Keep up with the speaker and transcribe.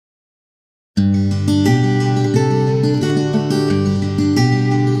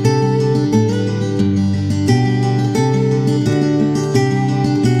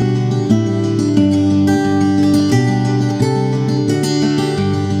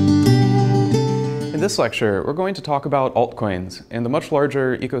this lecture, we're going to talk about altcoins and the much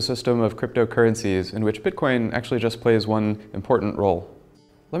larger ecosystem of cryptocurrencies in which Bitcoin actually just plays one important role.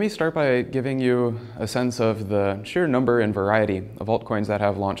 Let me start by giving you a sense of the sheer number and variety of altcoins that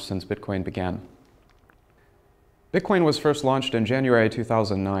have launched since Bitcoin began. Bitcoin was first launched in January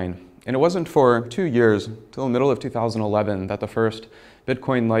 2009, and it wasn't for 2 years, till the middle of 2011, that the first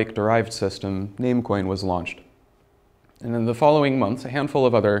Bitcoin-like derived system, Namecoin, was launched. And in the following months, a handful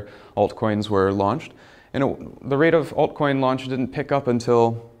of other altcoins were launched, and the rate of altcoin launch didn't pick up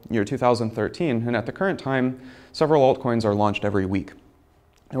until year 2013, and at the current time, several altcoins are launched every week.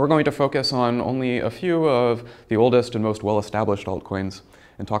 And we're going to focus on only a few of the oldest and most well-established altcoins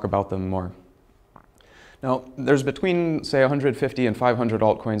and talk about them more. Now, there's between, say, 150 and 500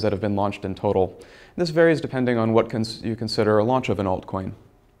 altcoins that have been launched in total. This varies depending on what you consider a launch of an altcoin.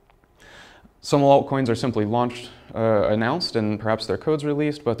 Some altcoins are simply launched, announced, and perhaps their code's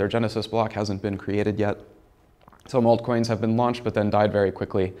released, but their genesis block hasn't been created yet. Some altcoins have been launched but then died very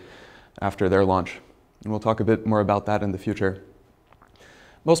quickly after their launch. And we'll talk a bit more about that in the future.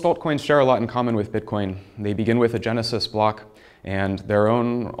 Most altcoins share a lot in common with Bitcoin. They begin with a genesis block and their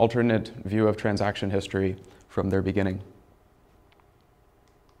own alternate view of transaction history from their beginning.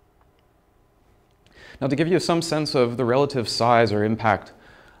 Now, to give you some sense of the relative size or impact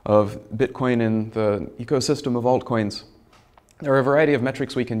of Bitcoin in the ecosystem of altcoins, there are a variety of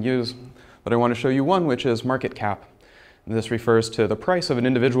metrics we can use, but I want to show you one, which is market cap. This refers to the price of an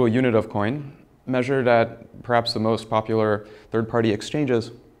individual unit of coin, measured at perhaps the most popular third-party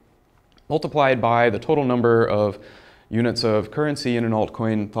exchanges, multiplied by the total number of units of currency in an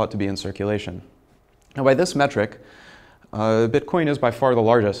altcoin thought to be in circulation. Now, by this metric, Bitcoin is by far the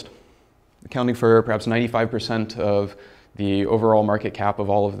largest, accounting for perhaps 95% of the overall market cap of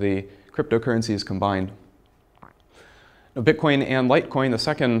all of the cryptocurrencies combined. Now, Bitcoin and Litecoin, the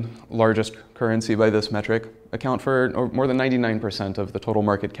second largest currency by this metric, account for more than 99% of the total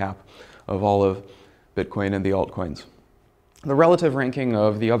market cap of all of Bitcoin and the altcoins. The relative ranking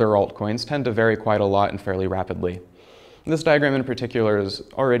of the other altcoins tend to vary quite a lot and fairly rapidly. This diagram in particular is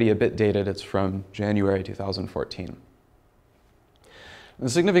already a bit dated. It's from January 2014. The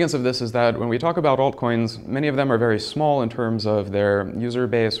significance of this is that when we talk about altcoins, many of them are very small in terms of their user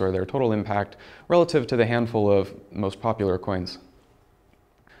base or their total impact relative to the handful of most popular coins.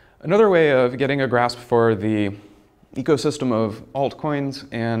 Another way of getting a grasp for the ecosystem of altcoins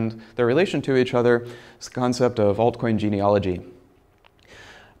and their relation to each other is the concept of altcoin genealogy.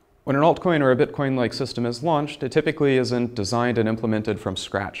 When an altcoin or a Bitcoin-like system is launched, it typically isn't designed and implemented from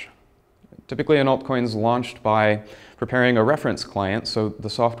scratch. Typically, an altcoin is launched by preparing a reference client, so the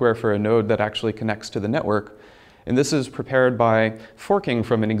software for a node that actually connects to the network, and this is prepared by forking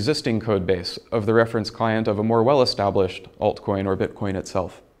from an existing code base of the reference client of a more well-established altcoin or Bitcoin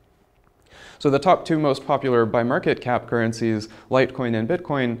itself. So the top two most popular by market cap currencies, Litecoin and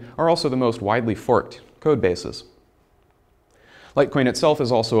Bitcoin, are also the most widely forked code bases. Litecoin itself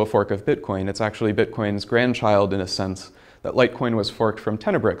is also a fork of Bitcoin. It's actually Bitcoin's grandchild in a sense, that Litecoin was forked from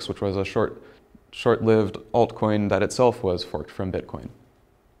Tenebrix, which was a short-lived altcoin that itself was forked from Bitcoin.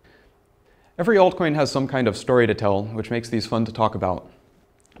 Every altcoin has some kind of story to tell, which makes these fun to talk about.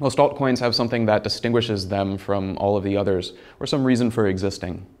 Most altcoins have something that distinguishes them from all of the others, or some reason for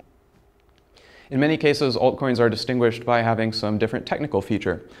existing. In many cases, altcoins are distinguished by having some different technical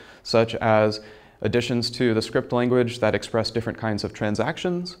feature, such as additions to the script language that express different kinds of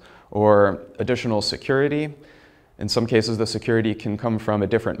transactions, or additional security. In some cases, the security can come from a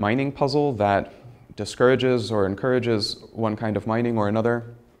different mining puzzle that discourages or encourages one kind of mining or another,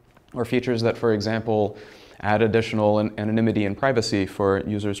 or features that, for example, add additional anonymity and privacy for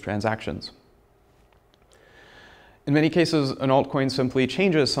users' transactions. In many cases, an altcoin simply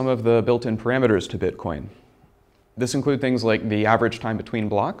changes some of the built-in parameters to Bitcoin. This includes things like the average time between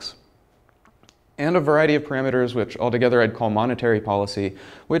blocks, and a variety of parameters which altogether I'd call monetary policy,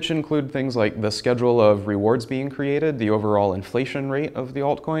 which include things like the schedule of rewards being created, the overall inflation rate of the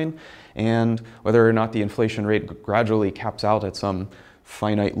altcoin, and whether or not the inflation rate gradually caps out at some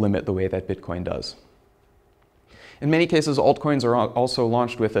finite limit the way that Bitcoin does. In many cases, altcoins are also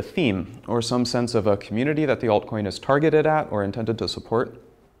launched with a theme or some sense of a community that the altcoin is targeted at or intended to support,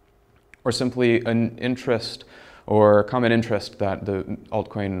 or simply an interest or common interest that the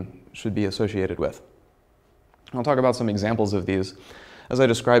altcoin should be associated with. I'll talk about some examples of these as I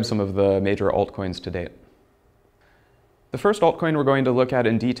describe some of the major altcoins to date. The first altcoin we're going to look at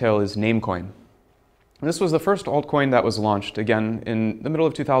in detail is Namecoin. This was the first altcoin that was launched, again, in the middle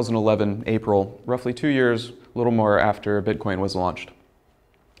of 2011, April, roughly 2 years, a little more after Bitcoin was launched.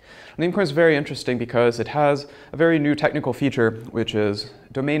 Namecoin is very interesting because it has a very new technical feature, which is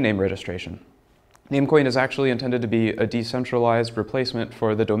domain name registration. Namecoin is actually intended to be a decentralized replacement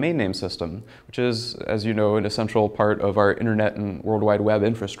for the domain name system, which is, as you know, an essential part of our internet and World Wide Web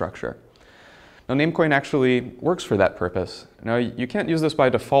infrastructure. Now, Namecoin actually works for that purpose. Now, you can't use this by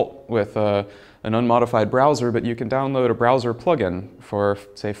default with an unmodified browser, but you can download a browser plugin for,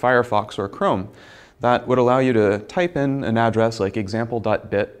 say, Firefox or Chrome that would allow you to type in an address like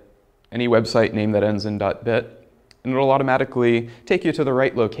example.bit, any website name that ends in .bit, and it'll automatically take you to the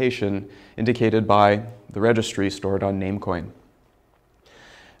right location indicated by the registry stored on Namecoin.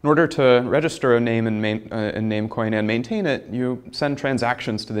 In order to register a name in Namecoin and maintain it, you send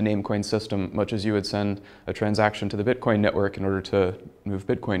transactions to the Namecoin system, much as you would send a transaction to the Bitcoin network in order to move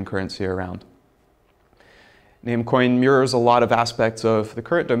Bitcoin currency around. Namecoin mirrors a lot of aspects of the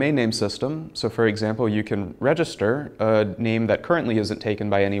current domain name system. So for example, you can register a name that currently isn't taken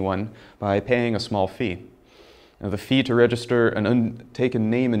by anyone by paying a small fee. Now, the fee to register an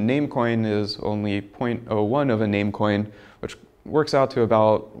untaken name in Namecoin is only 0.01 of a Namecoin, which works out to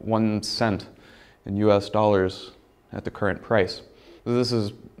about 1 cent in US dollars at the current price. So this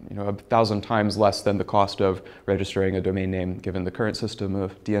is 1,000 times less than the cost of registering a domain name given the current system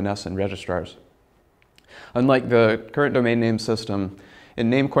of DNS and registrars. Unlike the current domain name system, in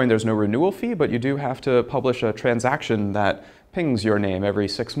Namecoin there's no renewal fee, but you do have to publish a transaction that pings your name every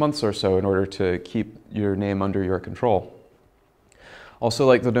 6 months or so in order to keep your name under your control. Also,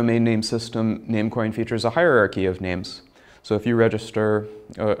 like the domain name system, Namecoin features a hierarchy of names. So if you register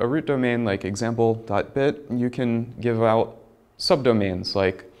a root domain like example.bit, you can give out subdomains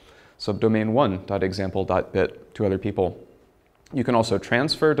like subdomain1.example.bit to other people. You can also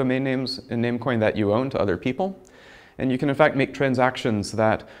transfer domain names in Namecoin that you own to other people. And you can in fact make transactions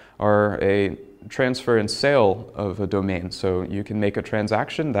that are a transfer and sale of a domain. So you can make a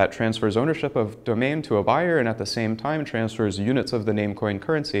transaction that transfers ownership of domain to a buyer and at the same time transfers units of the Namecoin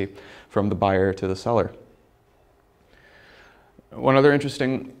currency from the buyer to the seller. One other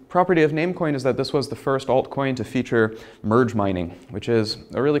interesting property of Namecoin is that this was the first altcoin to feature merge mining, which is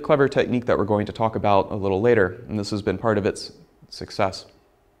a really clever technique that we're going to talk about a little later, and this has been part of its success.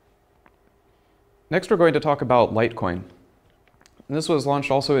 Next, we're going to talk about Litecoin. And this was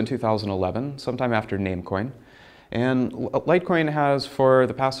launched also in 2011, sometime after Namecoin. And Litecoin has, for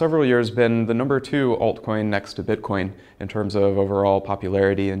the past several years, been the #2 altcoin next to Bitcoin in terms of overall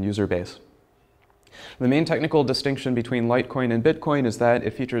popularity and user base. The main technical distinction between Litecoin and Bitcoin is that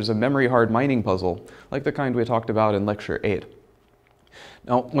it features a memory-hard mining puzzle, like the kind we talked about in Lecture 8.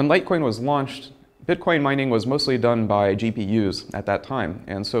 Now, when Litecoin was launched, Bitcoin mining was mostly done by GPUs at that time,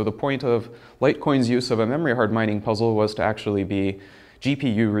 and so the point of Litecoin's use of a memory-hard mining puzzle was to actually be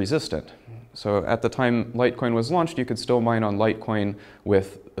GPU resistant. So at the time Litecoin was launched, you could still mine on Litecoin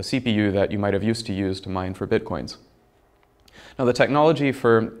with a CPU that you might have used to use to mine for Bitcoins. Now, the technology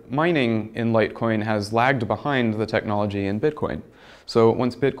for mining in Litecoin has lagged behind the technology in Bitcoin. So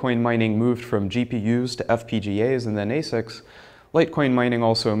once Bitcoin mining moved from GPUs to FPGAs and then ASICs, Litecoin mining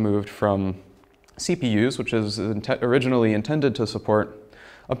also moved from CPUs, which is originally intended to support,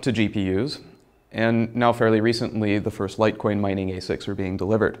 up to GPUs, and now fairly recently the first Litecoin mining ASICs are being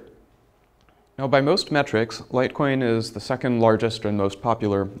delivered. Now, by most metrics, Litecoin is the second largest and most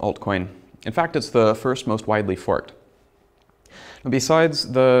popular altcoin. In fact, it's the first most widely forked.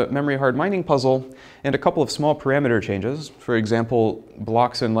 Besides the memory-hard mining puzzle and a couple of small parameter changes, for example,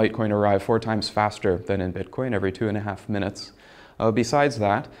 blocks in Litecoin arrive 4 times faster than in Bitcoin, every 2.5 minutes. Besides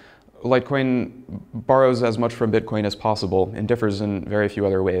that, Litecoin borrows as much from Bitcoin as possible and differs in very few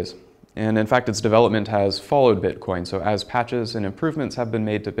other ways. And in fact, its development has followed Bitcoin. So as patches and improvements have been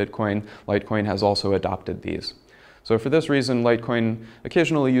made to Bitcoin, Litecoin has also adopted these. So for this reason, Litecoin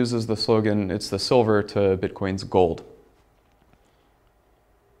occasionally uses the slogan, "It's the silver to Bitcoin's gold."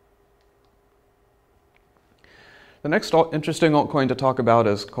 The next interesting altcoin to talk about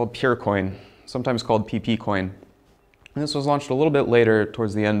is called Purecoin, sometimes called PP coin. And this was launched a little bit later,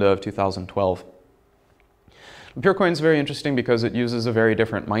 towards the end of 2012. Purecoin is very interesting because it uses a very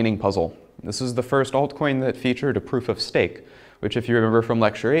different mining puzzle. This is the first altcoin that featured a proof of stake, which, if you remember from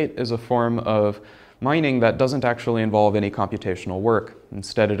Lecture 8, is a form of mining that doesn't actually involve any computational work.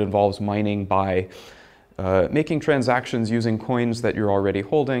 Instead, it involves mining by making transactions using coins that you're already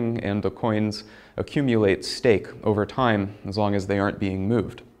holding, and the coins accumulate stake over time as long as they aren't being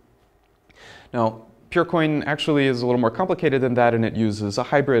moved. Now, Purecoin actually is a little more complicated than that, and it uses a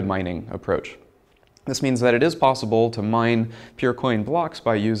hybrid mining approach. This means that it is possible to mine Purecoin blocks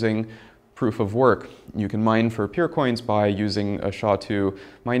by using proof of work. You can mine for Purecoins by using a SHA-2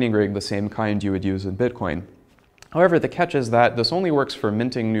 mining rig, the same kind you would use in Bitcoin. However, the catch is that this only works for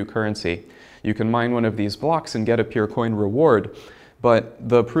minting new currency. You can mine one of these blocks and get a Purecoin reward, but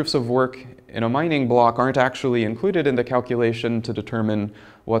the proofs of work in a mining block aren't actually included in the calculation to determine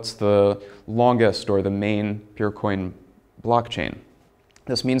what's the longest or the main pure coin blockchain.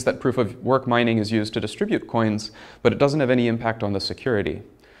 This means that proof of work mining is used to distribute coins, but it doesn't have any impact on the security.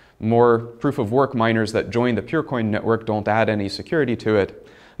 More proof of work miners that join the pure coin network don't add any security to it.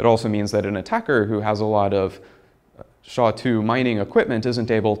 It also means that an attacker who has a lot of SHA-2 mining equipment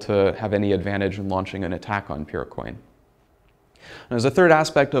isn't able to have any advantage in launching an attack on pure coin. There's a third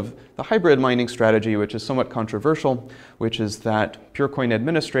aspect of the hybrid mining strategy, which is somewhat controversial, which is that pure coin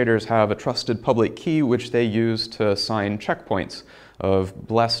administrators have a trusted public key which they use to sign checkpoints of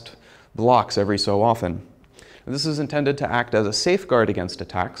blessed blocks every so often. This is intended to act as a safeguard against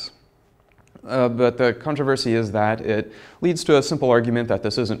attacks, but the controversy is that it leads to a simple argument that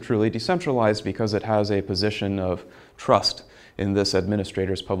this isn't truly decentralized because it has a position of trust in this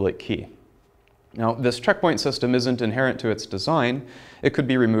administrator's public key. Now, this checkpoint system isn't inherent to its design. It could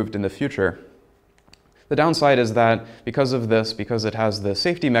be removed in the future. The downside is that because of this, because it has the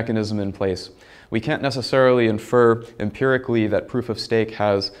safety mechanism in place, we can't necessarily infer empirically that proof of stake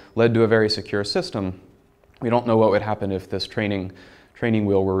has led to a very secure system. We don't know what would happen if this training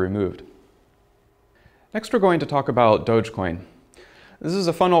wheel were removed. Next, we're going to talk about Dogecoin. This is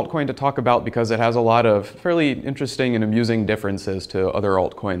a fun altcoin to talk about because it has a lot of fairly interesting and amusing differences to other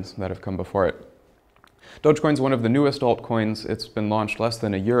altcoins that have come before it. Dogecoin is one of the newest altcoins. It's been launched less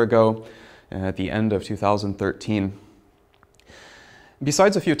than a year ago, at the end of 2013.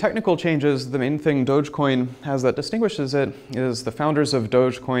 Besides a few technical changes, the main thing Dogecoin has that distinguishes it is the founders of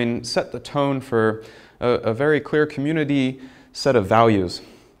Dogecoin set the tone for a very clear community set of values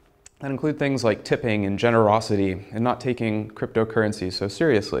that include things like tipping and generosity and not taking cryptocurrency so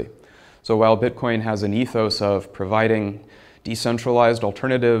seriously. So while Bitcoin has an ethos of providing decentralized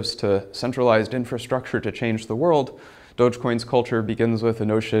alternatives to centralized infrastructure to change the world, Dogecoin's culture begins with a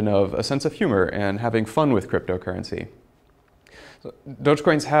notion of a sense of humor and having fun with cryptocurrency. So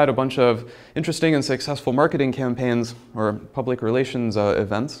Dogecoin's had a bunch of interesting and successful marketing campaigns or public relations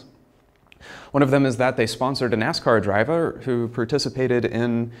events. One of them is that they sponsored a NASCAR driver who participated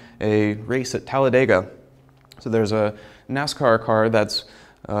in a race at Talladega. So there's a NASCAR car that's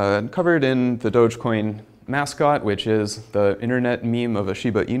covered in the Dogecoin mascot, which is the internet meme of a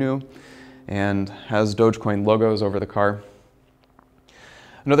Shiba Inu, and has Dogecoin logos over the car.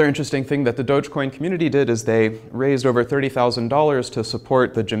 Another interesting thing that the Dogecoin community did is they raised over $30,000 to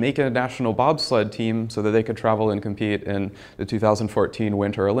support the Jamaica national bobsled team so that they could travel and compete in the 2014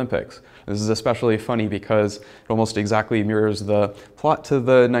 Winter Olympics. This is especially funny because it almost exactly mirrors the plot to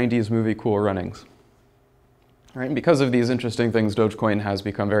the 90s movie Cool Runnings. All right, and because of these interesting things, Dogecoin has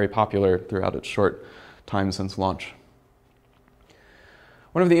become very popular throughout its short time since launch.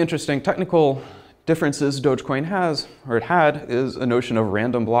 One of the interesting technical differences Dogecoin has, or it had, is a notion of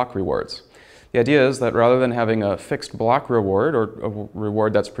random block rewards. The idea is that rather than having a fixed block reward, or a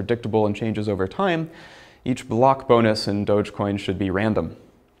reward that's predictable and changes over time, each block bonus in Dogecoin should be random.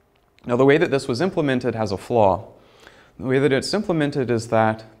 Now, the way that this was implemented has a flaw. The way that it's implemented is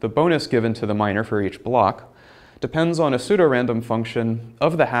that the bonus given to the miner for each block depends on a pseudo-random function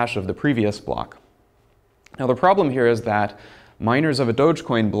of the hash of the previous block. Now, the problem here is that miners of a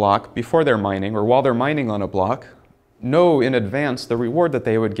Dogecoin block, before they're mining or while they're mining on a block, know in advance the reward that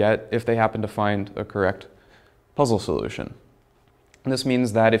they would get if they happen to find a correct puzzle solution. And this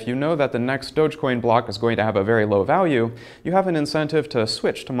means that if you know that the next Dogecoin block is going to have a very low value, you have an incentive to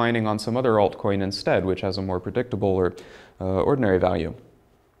switch to mining on some other altcoin instead, which has a more predictable or ordinary value.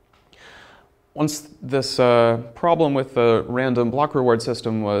 Once this problem with the random block reward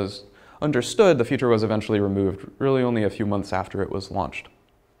system was understood, the feature was eventually removed, really only a few months after it was launched.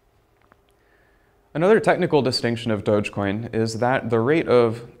 Another technical distinction of Dogecoin is that the rate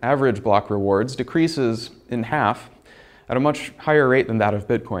of average block rewards decreases in half at a much higher rate than that of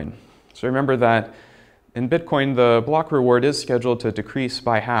Bitcoin. So remember that in Bitcoin, the block reward is scheduled to decrease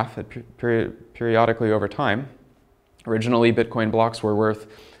by half periodically over time. Originally, Bitcoin blocks were worth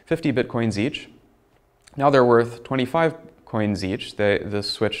 50 Bitcoins each. Now they're worth 25 coins each. This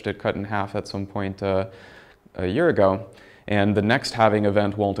switched to cut in half at some point a year ago, and the next halving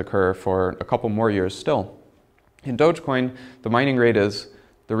event won't occur for a couple more years still. In Dogecoin,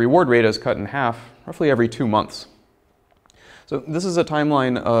 the reward rate is cut in half roughly every 2 months. So this is a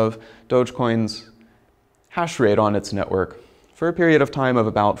timeline of Dogecoin's hash rate on its network for a period of time of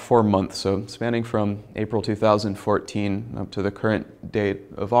about 4 months, so spanning from April 2014 up to the current date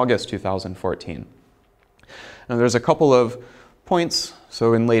of August 2014. Now there's a couple of points,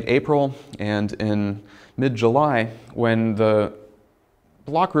 so in late April and in mid-July, when the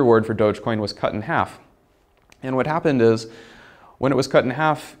block reward for Dogecoin was cut in half. And what happened is, When it was cut in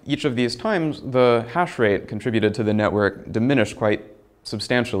half, each of these times, the hash rate contributed to the network diminished quite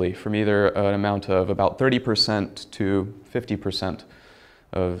substantially from either an amount of about 30% to 50%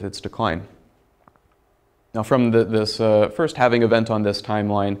 of its decline. Now from this first halving event on this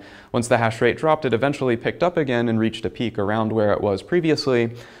timeline, once the hash rate dropped, it eventually picked up again and reached a peak around where it was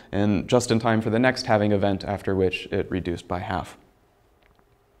previously, and just in time for the next halving event, after which it reduced by half.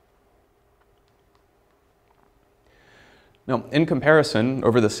 Now, in comparison,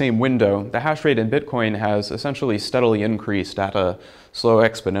 over the same window, the hash rate in Bitcoin has essentially steadily increased at a slow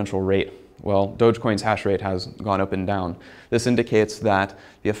exponential rate, while Dogecoin's hash rate has gone up and down. This indicates that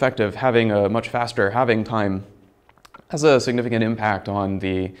the effect of having a much faster halving time has a significant impact on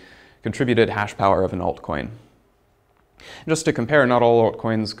the contributed hash power of an altcoin. Just to compare, not all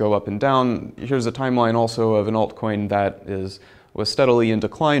altcoins go up and down. Here's a timeline also of an altcoin that was steadily in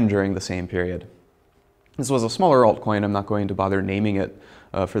decline during the same period. This was a smaller altcoin. I'm not going to bother naming it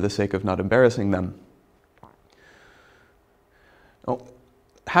for the sake of not embarrassing them.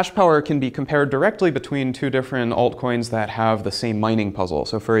 Hash power can be compared directly between two different altcoins that have the same mining puzzle.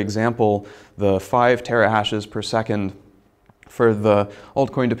 So for example, the 5 terahashes per second for the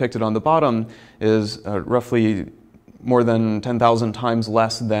altcoin depicted on the bottom is roughly more than 10,000 times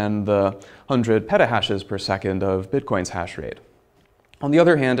less than the 100 petahashes per second of Bitcoin's hash rate. On the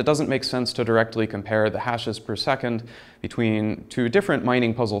other hand, it doesn't make sense to directly compare the hashes per second between two different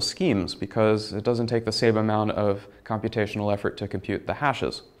mining puzzle schemes because it doesn't take the same amount of computational effort to compute the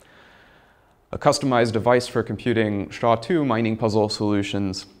hashes. A customized device for computing SHA-2 mining puzzle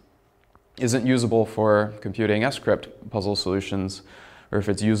solutions isn't usable for computing S-crypt puzzle solutions, or if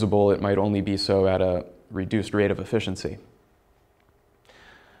it's usable, it might only be so at a reduced rate of efficiency.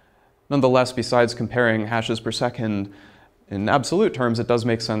 Nonetheless, besides comparing hashes per second, in absolute terms, it does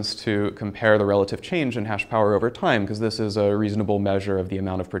make sense to compare the relative change in hash power over time, because this is a reasonable measure of the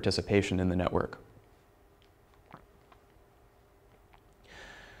amount of participation in the network.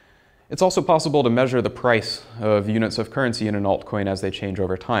 It's also possible to measure the price of units of currency in an altcoin as they change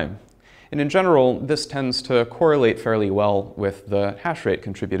over time. And in general, this tends to correlate fairly well with the hash rate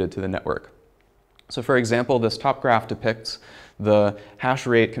contributed to the network. So for example, this top graph depicts the hash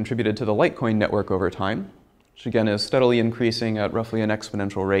rate contributed to the Litecoin network over time, which again is steadily increasing at roughly an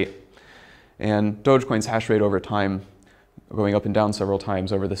exponential rate, and Dogecoin's hash rate over time, going up and down several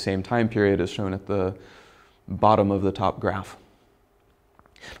times over the same time period, is shown at the bottom of the top graph.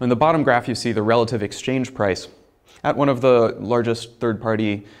 In the bottom graph, you see the relative exchange price at one of the largest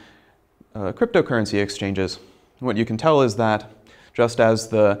third-party cryptocurrency exchanges. What you can tell is that just as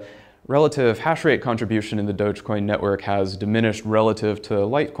the relative hash rate contribution in the Dogecoin network has diminished relative to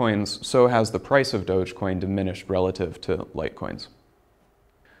Litecoins, so has the price of Dogecoin diminished relative to Litecoins.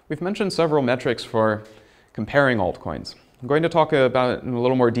 We've mentioned several metrics for comparing altcoins. I'm going to talk about in a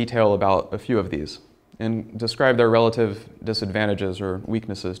little more detail about a few of these and describe their relative disadvantages or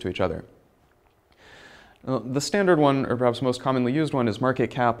weaknesses to each other. The standard one, or perhaps most commonly used one, is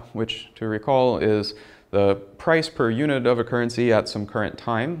market cap, which, to recall, is the price per unit of a currency at some current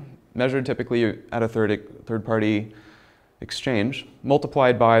time, measured typically at a third-party exchange,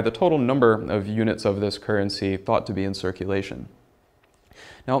 multiplied by the total number of units of this currency thought to be in circulation.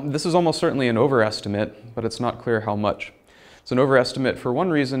 Now, this is almost certainly an overestimate, but it's not clear how much. It's an overestimate for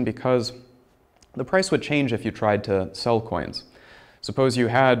one reason, because the price would change if you tried to sell coins. Suppose you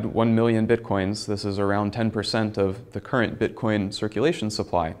had 1 million Bitcoins, this is around 10% of the current Bitcoin circulation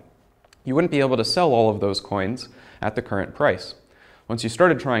supply. You wouldn't be able to sell all of those coins at the current price. Once you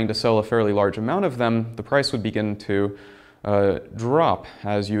started trying to sell a fairly large amount of them, the price would begin to drop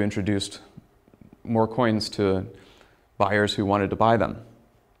as you introduced more coins to buyers who wanted to buy them.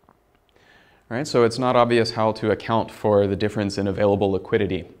 All right, so it's not obvious how to account for the difference in available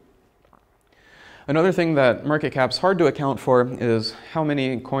liquidity. Another thing that market cap's hard to account for is how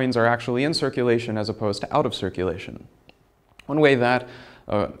many coins are actually in circulation as opposed to out of circulation. One way that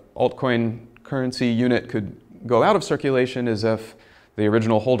an altcoin currency unit could go out of circulation is if the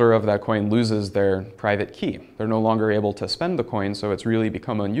original holder of that coin loses their private key. They're no longer able to spend the coin, so it's really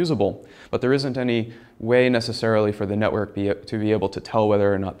become unusable. But there isn't any way necessarily for the network to be able to tell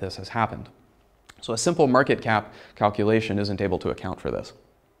whether or not this has happened. So a simple market cap calculation isn't able to account for this.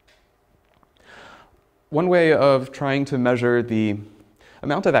 One way of trying to measure the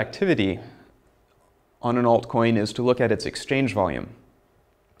amount of activity on an altcoin is to look at its exchange volume.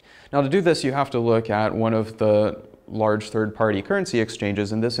 Now, to do this, you have to look at one of the large third-party currency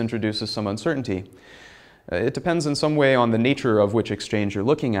exchanges, and this introduces some uncertainty. It depends in some way on the nature of which exchange you're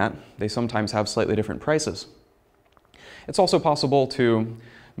looking at. They sometimes have slightly different prices. It's also possible to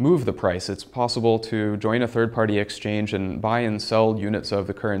move the price. It's possible to join a third-party exchange and buy and sell units of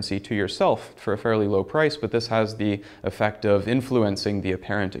the currency to yourself for a fairly low price, but this has the effect of influencing the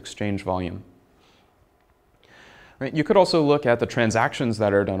apparent exchange volume. Right? You could also look at the transactions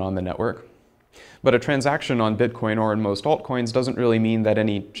that are done on the network, but a transaction on Bitcoin or in most altcoins doesn't really mean that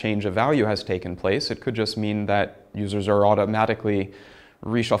any change of value has taken place. It could just mean that users are automatically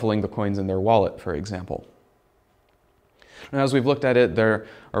reshuffling the coins in their wallet, for example. And as we've looked at it, there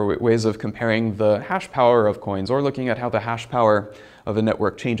are ways of comparing the hash power of coins or looking at how the hash power of a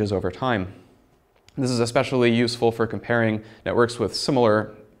network changes over time. This is especially useful for comparing networks with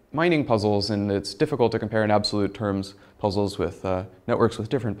similar mining puzzles, and it's difficult to compare in absolute terms puzzles with networks with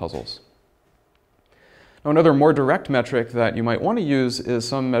different puzzles. Now, another more direct metric that you might want to use is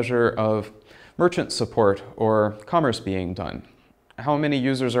some measure of merchant support or commerce being done. How many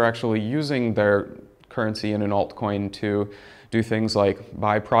users are actually using their currency in an altcoin to do things like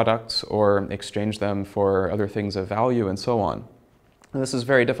buy products or exchange them for other things of value and so on. And this is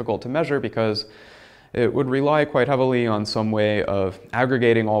very difficult to measure because it would rely quite heavily on some way of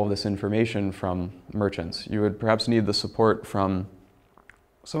aggregating all of this information from merchants. You would perhaps need the support from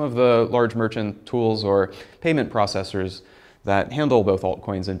some of the large merchant tools or payment processors that handle both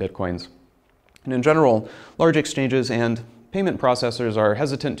altcoins and bitcoins. And in general, large exchanges and payment processors are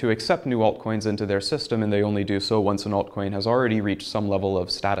hesitant to accept new altcoins into their system, and they only do so once an altcoin has already reached some level of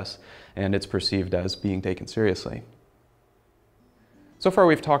status and it's perceived as being taken seriously. So far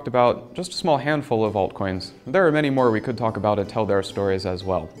we've talked about just a small handful of altcoins. There are many more we could talk about and tell their stories as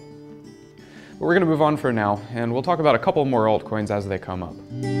well. But we're going to move on for now, and we'll talk about a couple more altcoins as they come up.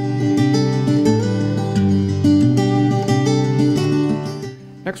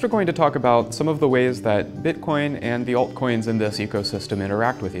 Next, we're going to talk about some of the ways that Bitcoin and the altcoins in this ecosystem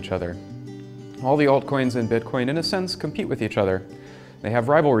interact with each other. All the altcoins in Bitcoin, in a sense, compete with each other. They have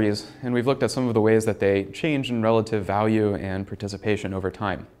rivalries, and we've looked at some of the ways that they change in relative value and participation over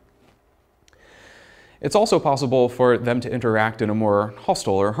time. It's also possible for them to interact in a more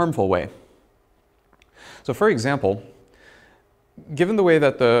hostile or harmful way. So for example, given the way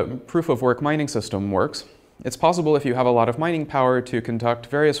that the proof-of-work mining system works, it's possible if you have a lot of mining power to conduct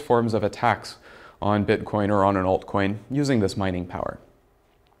various forms of attacks on Bitcoin or on an altcoin using this mining power.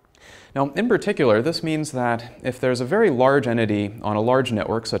 Now, in particular, this means that if there's a very large entity on a large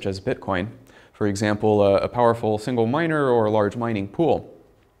network such as Bitcoin, for example, a powerful single miner or a large mining pool,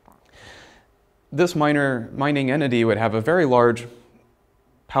 this mining entity would have a very large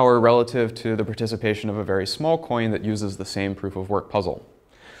power relative to the participation of a very small coin that uses the same proof-of-work puzzle.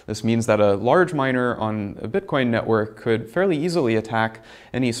 This means that a large miner on a Bitcoin network could fairly easily attack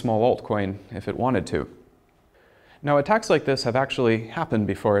any small altcoin if it wanted to. Now, attacks like this have actually happened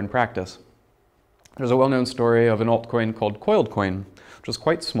before in practice. There's a well-known story of an altcoin called Coin, which was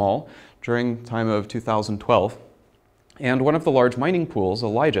quite small during the time of 2012. And one of the large mining pools,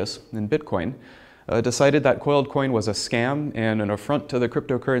 Elijah's in Bitcoin, decided that Coin was a scam and an affront to the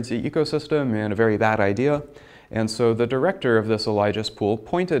cryptocurrency ecosystem and a very bad idea. And so the director of this Elijah's pool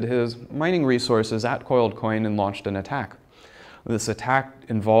pointed his mining resources at Coin and launched an attack. This attack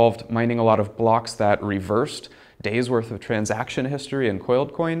involved mining a lot of blocks that reversed days' worth of transaction history in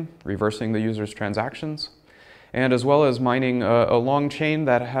Coin, reversing the user's transactions, and as well as mining a long chain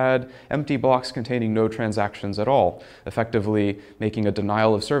that had empty blocks containing no transactions at all, effectively making a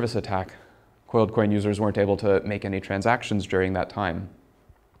denial of service attack. Coin users weren't able to make any transactions during that time.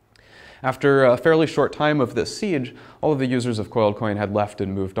 After a fairly short time of this siege, all of the users of Coin had left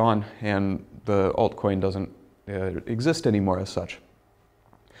and moved on, and the altcoin doesn't exist anymore as such.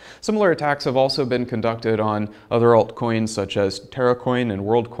 Similar attacks have also been conducted on other altcoins such as Terracoin and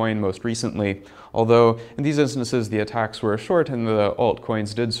WorldCoin most recently, although in these instances the attacks were short and the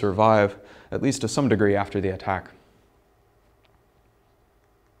altcoins did survive, at least to some degree, after the attack.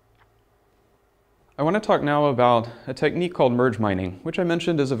 I want to talk now about a technique called merge mining, which I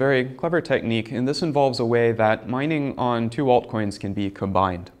mentioned is a very clever technique, and this involves a way that mining on two altcoins can be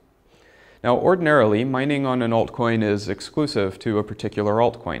combined. Now, ordinarily, mining on an altcoin is exclusive to a particular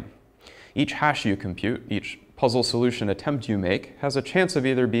altcoin. Each hash you compute, each puzzle solution attempt you make, has a chance of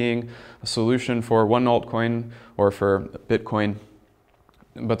either being a solution for one altcoin or for Bitcoin,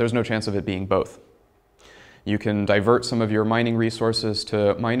 but there's no chance of it being both. You can divert some of your mining resources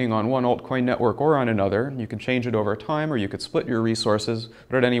to mining on one altcoin network or on another. You can change it over time, or you could split your resources,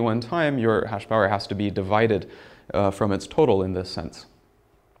 but at any one time, your hash power has to be divided from its total in this sense.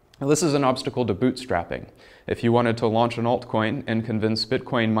 Now, this is an obstacle to bootstrapping. If you wanted to launch an altcoin and convince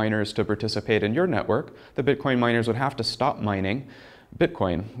Bitcoin miners to participate in your network, the Bitcoin miners would have to stop mining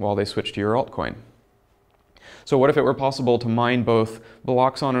Bitcoin while they switch to your altcoin. So what if it were possible to mine both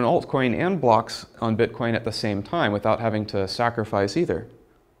blocks on an altcoin and blocks on Bitcoin at the same time without having to sacrifice either?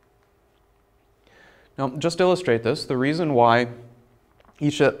 Now, just to illustrate this, the reason why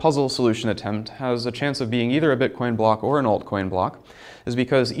each puzzle solution attempt has a chance of being either a Bitcoin block or an altcoin block is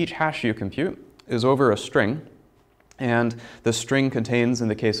because each hash you compute is over a string, and the string contains, in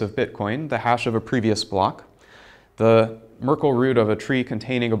the case of Bitcoin, the hash of a previous block, the Merkle root of a tree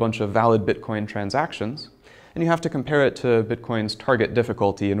containing a bunch of valid Bitcoin transactions, and you have to compare it to Bitcoin's target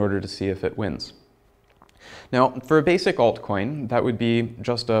difficulty in order to see if it wins. Now, for a basic altcoin, that would be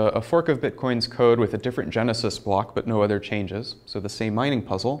just a fork of Bitcoin's code with a different genesis block but no other changes, so the same mining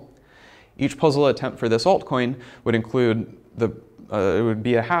puzzle. Each puzzle attempt for this altcoin would include it would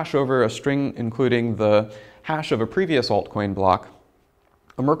be a hash over a string including the hash of a previous altcoin block,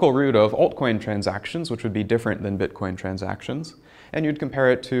 a Merkle root of altcoin transactions, which would be different than Bitcoin transactions, and you'd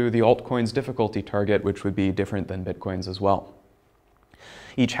compare it to the altcoin's difficulty target, which would be different than Bitcoin's as well.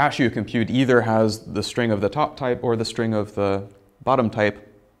 Each hash you compute either has the string of the top type or the string of the bottom type,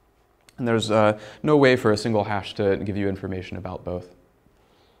 and there's no way for a single hash to give you information about both.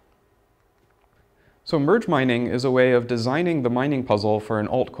 So merge mining is a way of designing the mining puzzle for an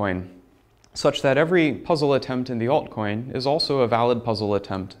altcoin, such that every puzzle attempt in the altcoin is also a valid puzzle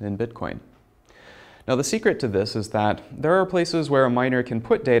attempt in Bitcoin. Now, the secret to this is that there are places where a miner can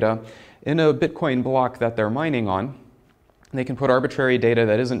put data in a Bitcoin block that they're mining on. They can put arbitrary data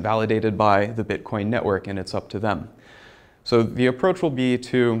that isn't validated by the Bitcoin network, and it's up to them. So the approach will be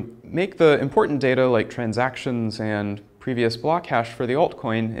to make the important data like transactions and previous block hash for the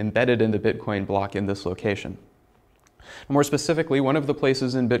altcoin embedded in the Bitcoin block in this location. More specifically, one of the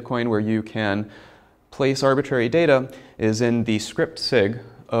places in Bitcoin where you can place arbitrary data is in the script sig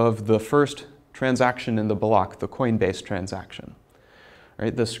of the first transaction in the block, the Coinbase transaction.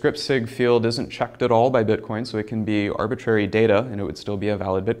 Right? The script sig field isn't checked at all by Bitcoin, so it can be arbitrary data and it would still be a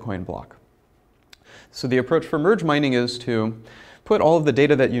valid Bitcoin block. So the approach for merge mining is to put all of the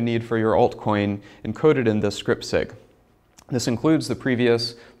data that you need for your altcoin encoded in this script sig. This includes the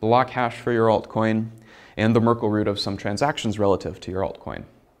previous block hash for your altcoin and the Merkle root of some transactions relative to your altcoin.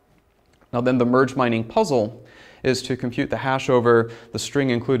 Now then, the merge mining puzzle is to compute the hash over the string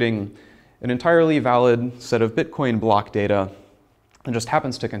including an entirely valid set of Bitcoin block data and just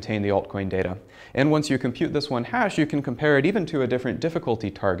happens to contain the altcoin data. And once you compute this one hash, you can compare it even to a different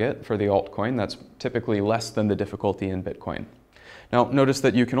difficulty target for the altcoin that's typically less than the difficulty in Bitcoin. Now, notice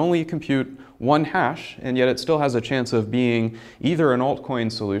that you can only compute one hash, and yet it still has a chance of being either an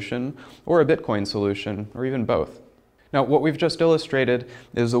altcoin solution or a Bitcoin solution, or even both. Now, what we've just illustrated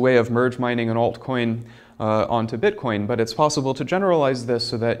is a way of merge mining an altcoin onto Bitcoin, but it's possible to generalize this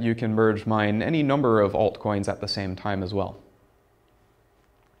so that you can merge mine any number of altcoins at the same time as well.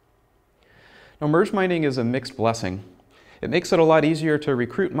 Now, merge mining is a mixed blessing. It makes it a lot easier to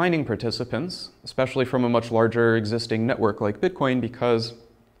recruit mining participants, especially from a much larger existing network like Bitcoin, because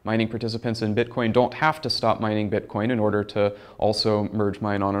mining participants in Bitcoin don't have to stop mining Bitcoin in order to also merge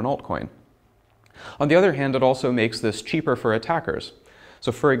mine on an altcoin. On the other hand, it also makes this cheaper for attackers.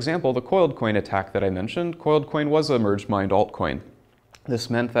 So for example, the coiled coin attack that I mentioned, coiled coin was a merge mined altcoin. This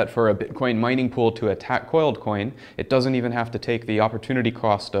meant that for a Bitcoin mining pool to attack coiled coin, it doesn't even have to take the opportunity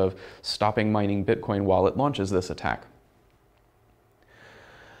cost of stopping mining Bitcoin while it launches this attack.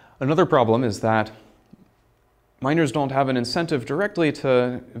 Another problem is that miners don't have an incentive directly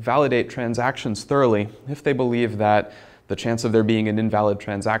to validate transactions thoroughly if they believe that the chance of there being an invalid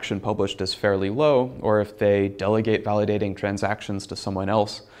transaction published is fairly low, or if they delegate validating transactions to someone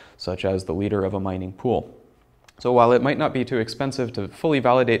else, such as the leader of a mining pool. So while it might not be too expensive to fully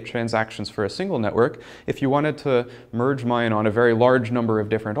validate transactions for a single network, if you wanted to merge mine on a very large number of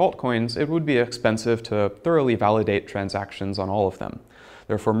different altcoins, it would be expensive to thoroughly validate transactions on all of them.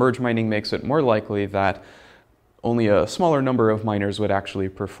 Therefore, merge mining makes it more likely that only a smaller number of miners would actually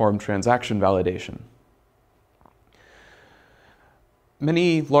perform transaction validation.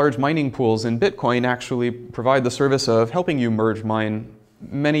 Many large mining pools in Bitcoin actually provide the service of helping you merge mine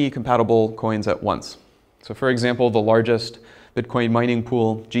many compatible coins at once. So for example, the largest Bitcoin mining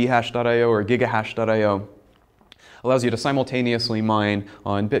pool, ghash.io or gigahash.io, allows you to simultaneously mine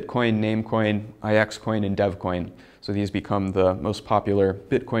on Bitcoin, Namecoin, IXCoin, and DevCoin. So these become the most popular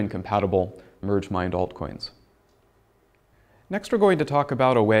Bitcoin-compatible merge-mined altcoins. Next, we're going to talk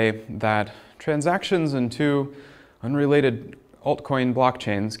about a way that transactions in two unrelated altcoin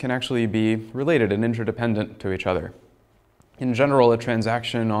blockchains can actually be related and interdependent to each other. In general, a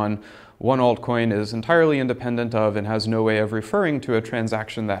transaction on one altcoin is entirely independent of and has no way of referring to a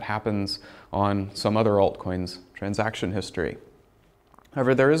transaction that happens on some other altcoin's transaction history.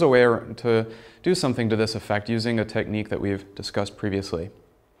 However, there is a way to do something to this effect using a technique that we've discussed previously.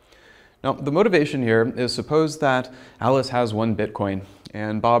 Now, the motivation here is suppose that Alice has 1 Bitcoin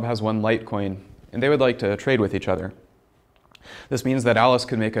and Bob has 1 Litecoin, and they would like to trade with each other. This means that Alice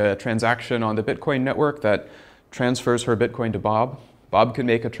could make a transaction on the Bitcoin network that transfers her Bitcoin to Bob. Bob can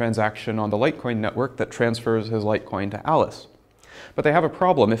make a transaction on the Litecoin network that transfers his Litecoin to Alice. But they have a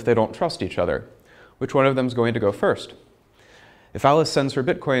problem if they don't trust each other. Which one of them is going to go first? If Alice sends her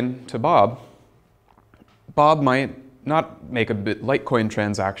Bitcoin to Bob, Bob might not make a Litecoin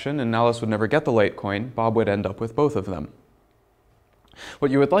transaction and Alice would never get the Litecoin. Bob would end up with both of them.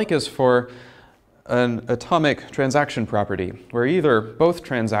 What you would like is for an atomic transaction property where either both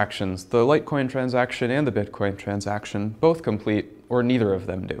transactions, the Litecoin transaction and the Bitcoin transaction, both complete or neither of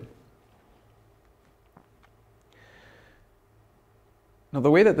them do. Now,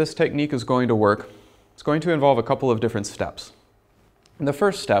 the way that this technique is going to work is going to involve a couple of different steps. In the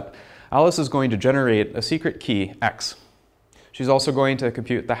first step, Alice is going to generate a secret key, x. She's also going to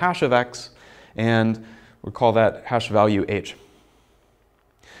compute the hash of x, and we'll call that hash value h.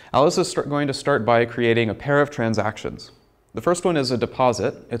 Alice is going to start by creating a pair of transactions. The first one is a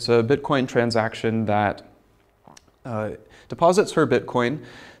deposit. It's a Bitcoin transaction that deposits her Bitcoin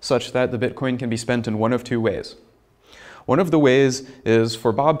such that the Bitcoin can be spent in one of 2 ways. One of the ways is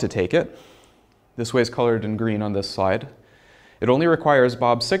for Bob to take it. This way is colored in green on this slide. It only requires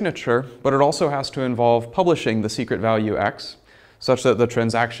Bob's signature, but it also has to involve publishing the secret value x, such that the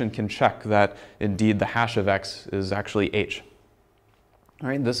transaction can check that indeed the hash of x is actually h. All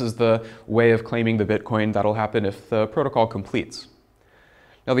right, this is the way of claiming the Bitcoin that'll happen if the protocol completes.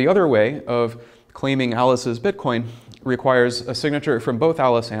 Now, the other way of claiming Alice's Bitcoin requires a signature from both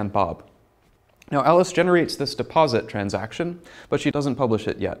Alice and Bob. Now, Alice generates this deposit transaction, but she doesn't publish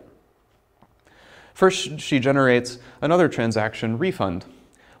it yet. First, she generates another transaction, refund,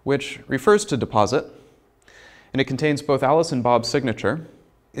 which refers to deposit, and it contains both Alice and Bob's signature,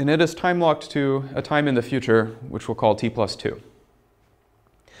 and it is time-locked to a time in the future, which we'll call t+2.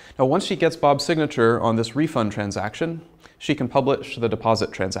 Now, once she gets Bob's signature on this refund transaction, she can publish the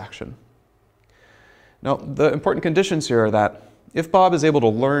deposit transaction. Now, the important conditions here are that if Bob is able to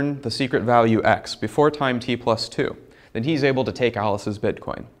learn the secret value x before time t+2, then he's able to take Alice's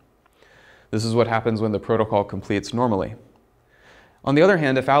Bitcoin. This is what happens when the protocol completes normally. On the other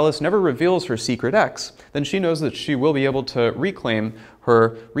hand, if Alice never reveals her secret x, then she knows that she will be able to reclaim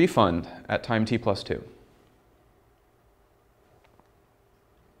her refund at time t+2.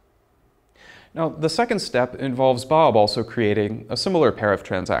 Now, the second step involves Bob also creating a similar pair of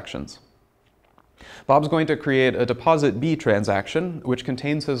transactions. Bob's going to create a deposit B transaction, which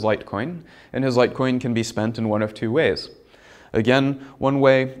contains his Litecoin, and his Litecoin can be spent in one of 2 ways. Again, one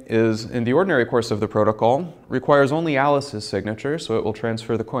way is in the ordinary course of the protocol, requires only Alice's signature, so it will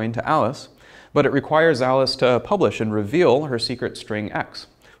transfer the coin to Alice, but it requires Alice to publish and reveal her secret string x,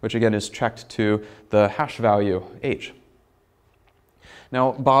 which again is checked to the hash value h.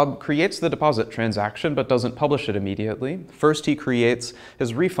 Now, Bob creates the deposit transaction but doesn't publish it immediately. First, he creates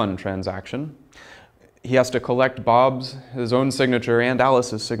his refund transaction. He has to collect his own signature and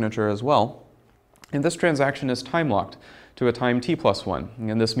Alice's signature as well. And this transaction is time-locked to a time t+1.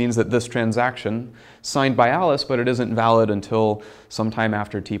 And this means that this transaction is signed by Alice, but it isn't valid until sometime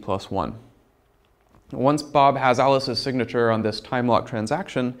after t+1. Once Bob has Alice's signature on this time-locked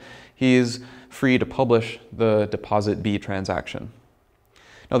transaction, he's free to publish the deposit B transaction.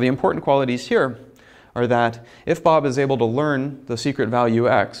 Now, the important qualities here are that if Bob is able to learn the secret value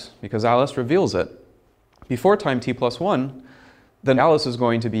x, because Alice reveals it, before time t+1, then Alice is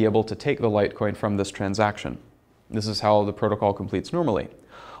going to be able to take the Litecoin from this transaction. This is how the protocol completes normally.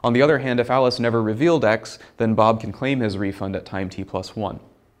 On the other hand, if Alice never revealed x, then Bob can claim his refund at time t+1.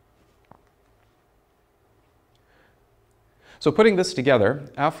 So putting this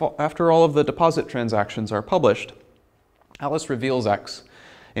together, after all of the deposit transactions are published, Alice reveals x,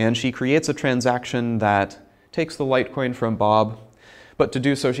 and she creates a transaction that takes the Litecoin from Bob, but to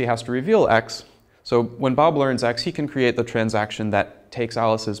do so she has to reveal x. So when Bob learns x, he can create the transaction that takes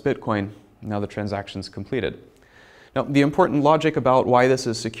Alice's Bitcoin. Now the transaction's completed. Now, the important logic about why this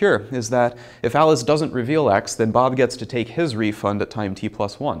is secure is that if Alice doesn't reveal x, then Bob gets to take his refund at time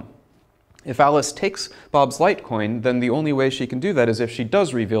t+1. If Alice takes Bob's Litecoin, then the only way she can do that is if she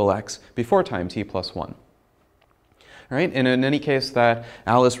does reveal x before time t+1. Right? And in any case that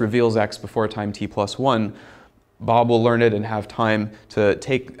Alice reveals x before time t+1, Bob will learn it and have time to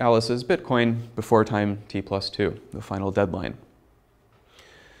take Alice's Bitcoin before time t+2, the final deadline.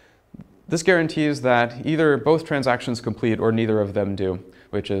 This guarantees that either both transactions complete or neither of them do,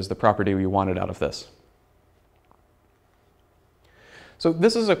 which is the property we wanted out of this. So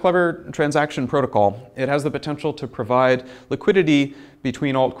this is a clever transaction protocol. It has the potential to provide liquidity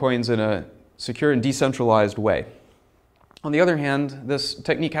between altcoins in a secure and decentralized way. On the other hand, this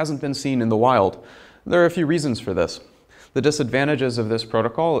technique hasn't been seen in the wild. There are a few reasons for this. The disadvantages of this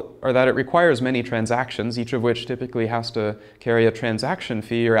protocol are that it requires many transactions, each of which typically has to carry a transaction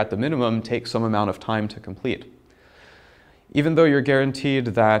fee or at the minimum take some amount of time to complete. Even though you're guaranteed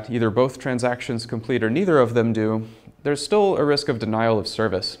that either both transactions complete or neither of them do, there's still a risk of denial of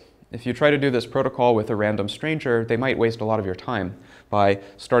service. If you try to do this protocol with a random stranger, they might waste a lot of your time by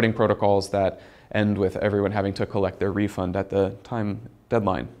starting protocols that end with everyone having to collect their refund at the time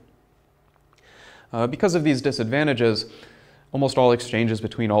deadline. Because of these disadvantages, almost all exchanges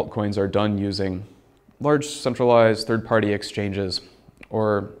between altcoins are done using large centralized third-party exchanges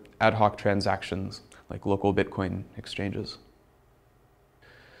or ad hoc transactions like local Bitcoin exchanges.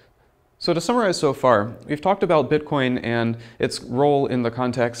 So to summarize so far, we've talked about Bitcoin and its role in the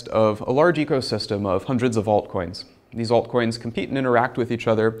context of a large ecosystem of hundreds of altcoins. These altcoins compete and interact with each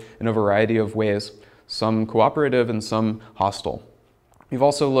other in a variety of ways, some cooperative and some hostile. We've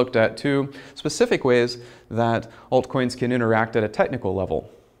also looked at two specific ways that altcoins can interact at a technical level.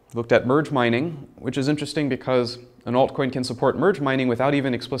 We've looked at merge mining, which is interesting because an altcoin can support merge mining without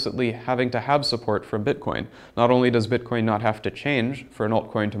even explicitly having to have support from Bitcoin. Not only does Bitcoin not have to change for an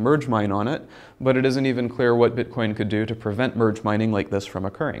altcoin to merge mine on it, but it isn't even clear what Bitcoin could do to prevent merge mining like this from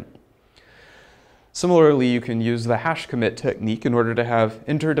occurring. Similarly, you can use the hash commit technique in order to have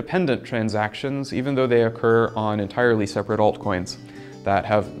interdependent transactions, even though they occur on entirely separate altcoins that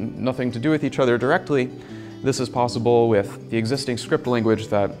have nothing to do with each other directly. This is possible with the existing script language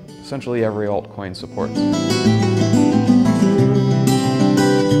that essentially every altcoin supports.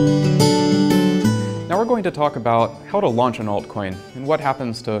 Now we're going to talk about how to launch an altcoin and what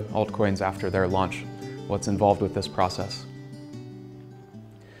happens to altcoins after their launch, what's involved with this process.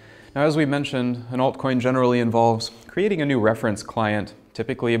 Now, as we mentioned, an altcoin generally involves creating a new reference client,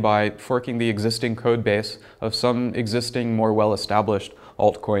 typically by forking the existing code base of some existing, more well-established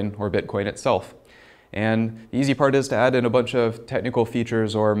altcoin or Bitcoin itself. And the easy part is to add in a bunch of technical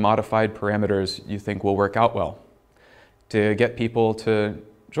features or modified parameters you think will work out well. To get people to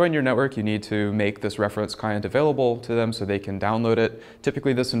join your network, you need to make this reference client available to them so they can download it.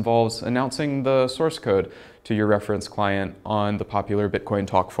 Typically, this involves announcing the source code to your reference client on the popular Bitcoin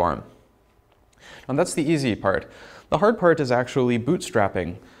Talk forum. And that's the easy part. The hard part is actually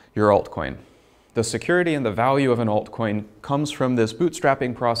bootstrapping your altcoin. The security and the value of an altcoin comes from this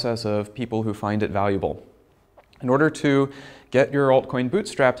bootstrapping process of people who find it valuable. In order to get your altcoin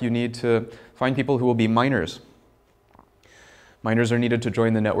bootstrapped, you need to find people who will be miners. Miners are needed to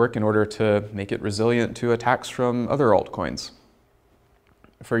join the network in order to make it resilient to attacks from other altcoins.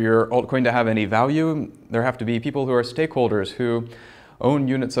 For your altcoin to have any value, there have to be people who are stakeholders who own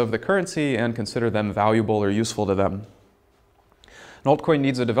units of the currency and consider them valuable or useful to them. An altcoin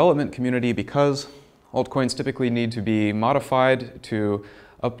needs a development community because altcoins typically need to be modified to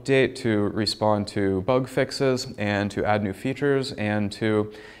update, to respond to bug fixes, and to add new features, and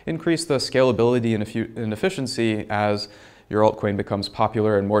to increase the scalability and efficiency as your altcoin becomes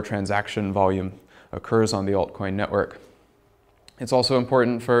popular and more transaction volume occurs on the altcoin network. It's also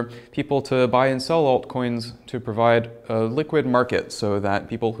important for people to buy and sell altcoins to provide a liquid market so that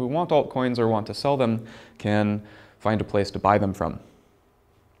people who want altcoins or want to sell them can find a place to buy them from.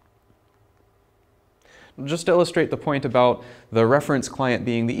 Just to illustrate the point about the reference client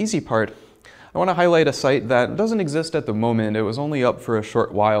being the easy part, I want to highlight a site that doesn't exist at the moment. It was only up for a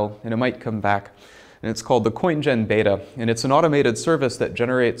short while, and it might come back. And it's called the CoinGen Beta, and it's an automated service that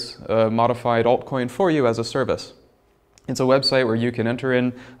generates a modified altcoin for you as a service. It's a website where you can enter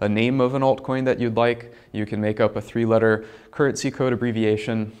in a name of an altcoin that you'd like. You can make up a 3-letter currency code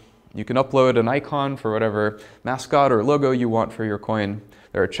abbreviation. You can upload an icon for whatever mascot or logo you want for your coin.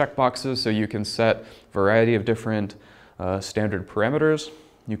 There are checkboxes so you can set a variety of different standard parameters.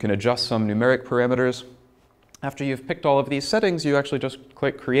 You can adjust some numeric parameters. After you've picked all of these settings, you actually just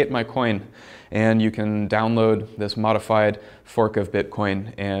click Create My Coin, and you can download this modified fork of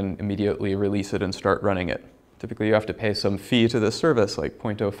Bitcoin and immediately release it and start running it. Typically, you have to pay some fee to this service, like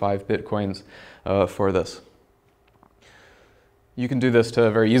 0.05 Bitcoins for this. You can do this to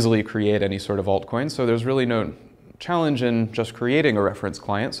very easily create any sort of altcoin, so there's really no challenge in just creating a reference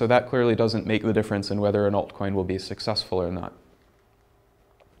client, so that clearly doesn't make the difference in whether an altcoin will be successful or not.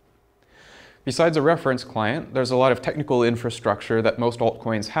 Besides a reference client, there's a lot of technical infrastructure that most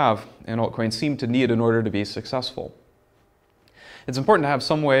altcoins have, and altcoins seem to need in order to be successful. It's important to have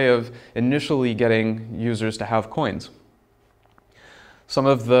some way of initially getting users to have coins. Some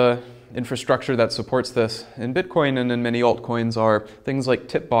of the infrastructure that supports this in Bitcoin and in many altcoins are things like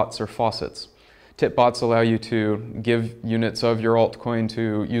tip bots or faucets. Tip bots allow you to give units of your altcoin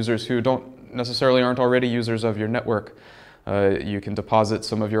to users who aren't already users of your network. You can deposit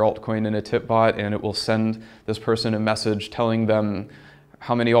some of your altcoin in a tip bot and it will send this person a message telling them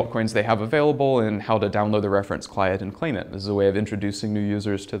how many altcoins they have available and how to download the reference client and claim it. This is a way of introducing new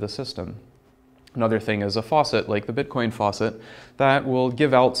users to the system. Another thing is a faucet, like the Bitcoin faucet, that will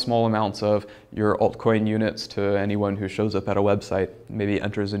give out small amounts of your altcoin units to anyone who shows up at a website, maybe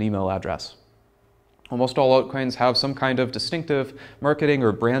enters an email address. Almost all altcoins have some kind of distinctive marketing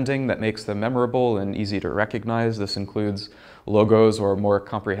or branding that makes them memorable and easy to recognize. This includes logos or a more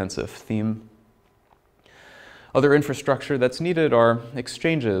comprehensive theme. Other infrastructure that's needed are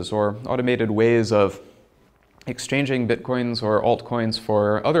exchanges or automated ways of exchanging Bitcoins or altcoins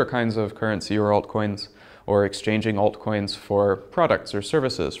for other kinds of currency or altcoins, or exchanging altcoins for products or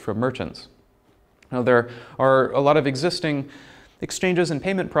services from merchants. Now, there are a lot of existing exchanges and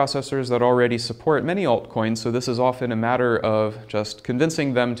payment processors that already support many altcoins, so this is often a matter of just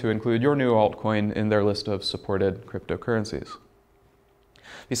convincing them to include your new altcoin in their list of supported cryptocurrencies.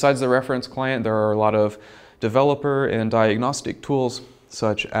 Besides the reference client, there are a lot of developer and diagnostic tools,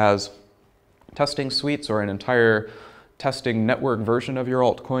 such as testing suites or an entire testing network version of your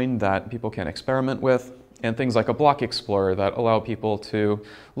altcoin that people can experiment with, and things like a block explorer that allow people to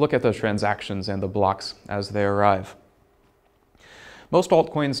look at the transactions and the blocks as they arrive. Most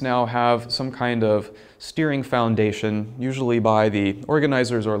altcoins now have some kind of steering foundation, usually by the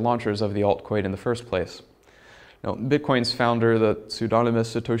organizers or launchers of the altcoin in the first place. Now, Bitcoin's founder, the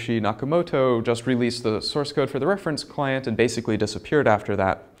pseudonymous Satoshi Nakamoto, just released the source code for the reference client and basically disappeared after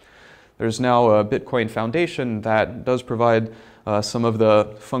that. There's now a Bitcoin Foundation that does provide some of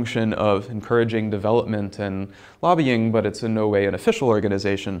the function of encouraging development and lobbying, but it's in no way an official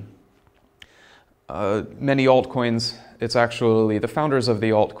organization. Many altcoins, it's actually the founders of the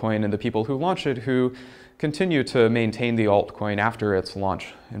altcoin and the people who launch it who continue to maintain the altcoin after its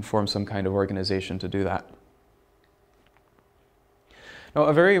launch and form some kind of organization to do that. Now,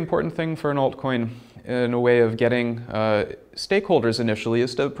 a very important thing for an altcoin in a way of getting stakeholders initially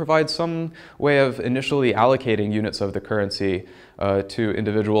is to provide some way of initially allocating units of the currency to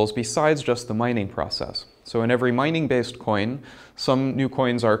individuals besides just the mining process. So in every mining-based coin, some new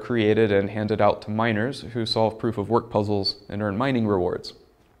coins are created and handed out to miners who solve proof-of-work puzzles and earn mining rewards.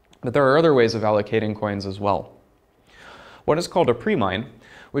 But there are other ways of allocating coins as well. One is called a pre-mine,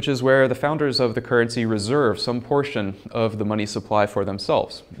 which is where the founders of the currency reserve some portion of the money supply for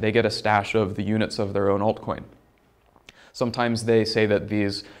themselves. They get a stash of the units of their own altcoin. Sometimes they say that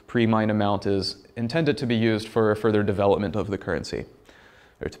these pre-mine amount is intended to be used for further development of the currency,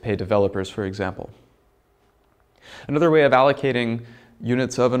 or to pay developers, for example. Another way of allocating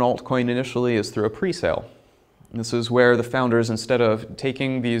units of an altcoin initially is through a pre-sale. This is where the founders, instead of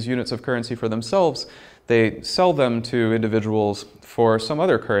taking these units of currency for themselves, they sell them to individuals for some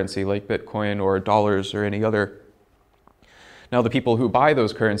other currency like Bitcoin or dollars or any other. Now, the people who buy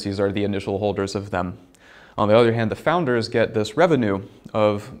those currencies are the initial holders of them. On the other hand, the founders get this revenue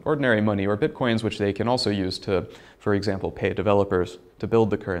of ordinary money or Bitcoins, which they can also use to, for example, pay developers to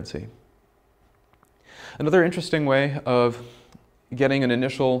build the currency. Another interesting way of getting an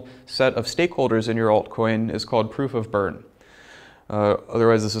initial set of stakeholders in your altcoin is called proof of burn.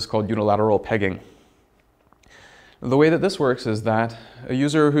 Otherwise, this is called unilateral pegging. The way that this works is that a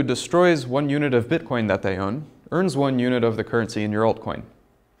user who destroys 1 unit of Bitcoin that they own earns 1 unit of the currency in your altcoin.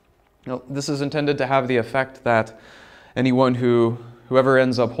 Now, this is intended to have the effect that whoever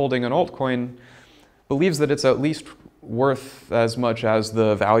ends up holding an altcoin believes that it's at least worth as much as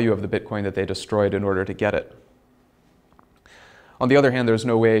the value of the Bitcoin that they destroyed in order to get it. On the other hand, there's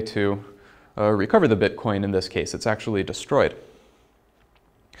no way to recover the Bitcoin in this case. It's actually destroyed.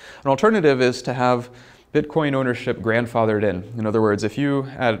 An alternative is to have Bitcoin ownership grandfathered in. In other words, if you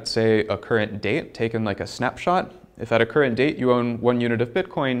at, say, a current date, taken like a snapshot, if at a current date you own 1 unit of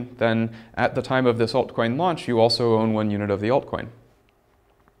Bitcoin, then at the time of this altcoin launch, you also own 1 unit of the altcoin.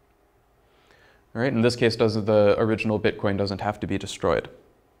 All right, in this case, the original Bitcoin doesn't have to be destroyed.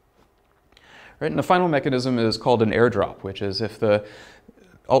 Right, and the final mechanism is called an airdrop, which is if the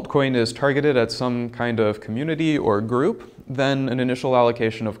altcoin is targeted at some kind of community or group, then an initial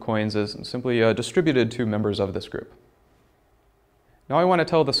allocation of coins is simply distributed to members of this group. Now I want to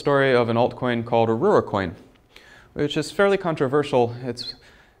tell the story of an altcoin called Aurora Coin, which is fairly controversial. It's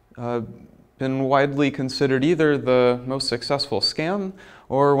been widely considered either the most successful scam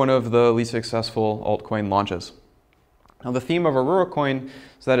or one of the least successful altcoin launches. Now the theme of Aurora Coin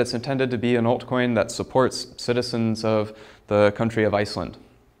is that it's intended to be an altcoin that supports citizens of the country of Iceland.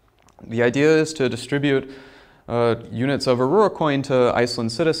 The idea is to distribute units of Aurora coin to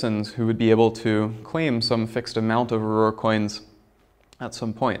Iceland citizens who would be able to claim some fixed amount of Aurora coins at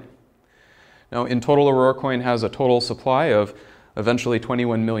some point. Now, in total, Aurora coin has a total supply of eventually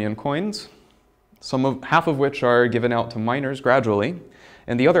 21 million coins, half of which are given out to miners gradually,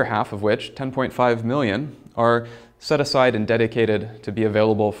 and the other half of which, 10.5 million, are set aside and dedicated to be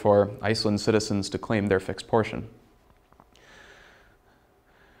available for Iceland citizens to claim their fixed portion.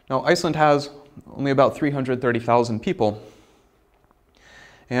 Now, Iceland has only about 330,000 people,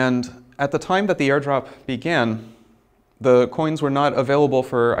 and at the time that the airdrop began, the coins were not available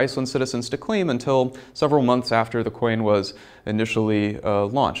for Iceland citizens to claim until several months after the coin was initially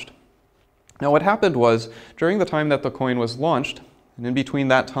launched. Now, what happened was, during the time that the coin was launched, and in between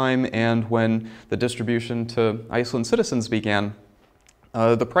that time and when the distribution to Iceland citizens began,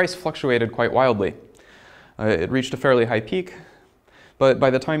 the price fluctuated quite wildly. It reached a fairly high peak, but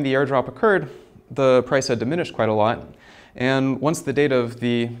by the time the airdrop occurred, the price had diminished quite a lot. And once the date of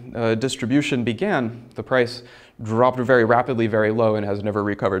the distribution began, the price dropped very rapidly, very low, and has never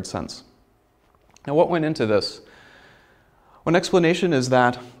recovered since. Now, what went into this? One explanation is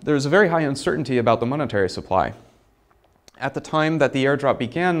that there's a very high uncertainty about the monetary supply. At the time that the airdrop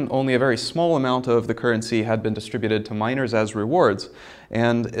began, only a very small amount of the currency had been distributed to miners as rewards,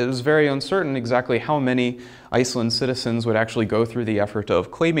 and it was very uncertain exactly how many Iceland citizens would actually go through the effort of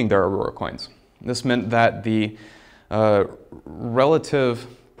claiming their Aurora coins. This meant that the relative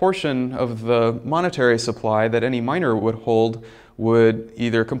portion of the monetary supply that any miner would hold would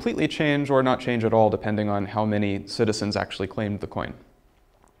either completely change or not change at all, depending on how many citizens actually claimed the coin.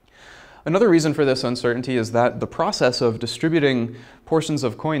 Another reason for this uncertainty is that the process of distributing portions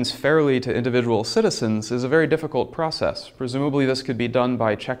of coins fairly to individual citizens is a very difficult process. Presumably this could be done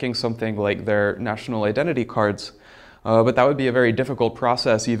by checking something like their national identity cards, but that would be a very difficult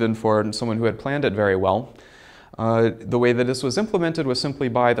process even for someone who had planned it very well. The way that this was implemented was simply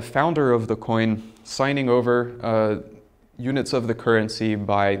by the founder of the coin signing over units of the currency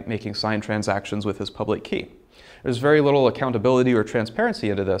by making signed transactions with his public key. There's very little accountability or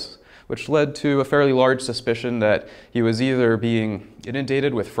transparency into this, which led to a fairly large suspicion that he was either being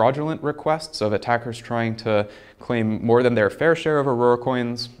inundated with fraudulent requests of attackers trying to claim more than their fair share of Aurora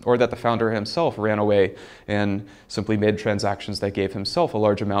coins, or that the founder himself ran away and simply made transactions that gave himself a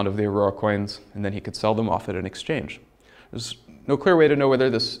large amount of the Aurora coins, and then he could sell them off at an exchange. There's no clear way to know whether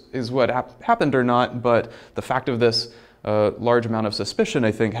this is what happened or not, but the fact of this large amount of suspicion,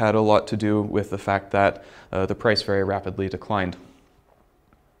 I think, had a lot to do with the fact that the price very rapidly declined.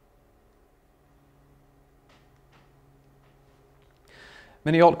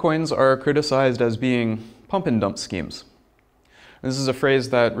 Many altcoins are criticized as being pump and dump schemes. This is a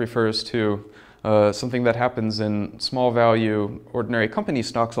phrase that refers to something that happens in small value ordinary company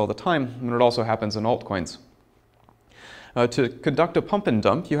stocks all the time, and it also happens in altcoins. To conduct a pump and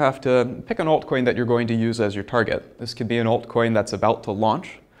dump, you have to pick an altcoin that you're going to use as your target. This could be an altcoin that's about to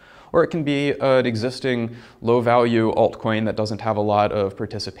launch, or it can be an existing low value altcoin that doesn't have a lot of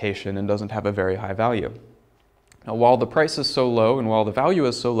participation and doesn't have a very high value. Now, while the price is so low and while the value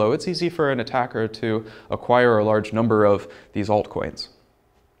is so low, it's easy for an attacker to acquire a large number of these altcoins.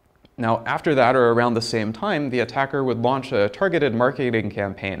 Now, after that, or around the same time, the attacker would launch a targeted marketing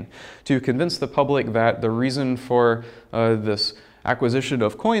campaign to convince the public that the reason for this acquisition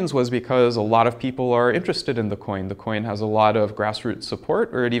of coins was because a lot of people are interested in the coin. The coin has a lot of grassroots support,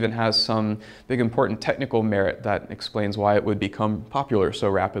 or it even has some big important technical merit that explains why it would become popular so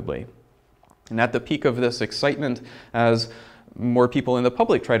rapidly. And at the peak of this excitement, as more people in the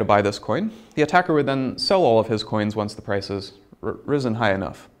public try to buy this coin, the attacker would then sell all of his coins once the price has risen high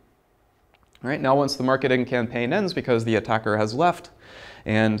enough. Right now, once the marketing campaign ends because the attacker has left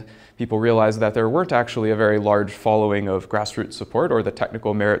and people realize that there weren't actually a very large following of grassroots support or the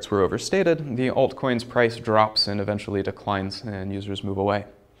technical merits were overstated, the altcoin's price drops and eventually declines and users move away.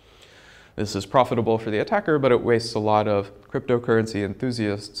 This is profitable for the attacker, but it wastes a lot of cryptocurrency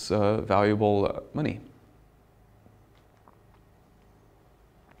enthusiasts' valuable money.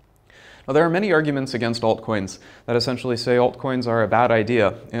 Now, there are many arguments against altcoins that essentially say altcoins are a bad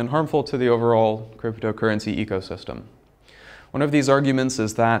idea and harmful to the overall cryptocurrency ecosystem. One of these arguments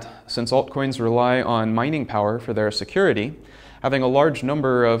is that since altcoins rely on mining power for their security, having a large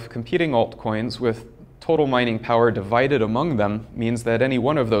number of competing altcoins with total mining power divided among them means that any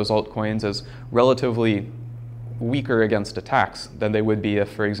one of those altcoins is relatively weaker against attacks than they would be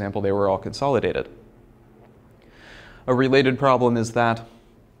if, for example, they were all consolidated. A related problem is that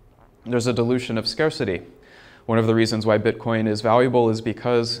there's a dilution of scarcity. One of the reasons why Bitcoin is valuable is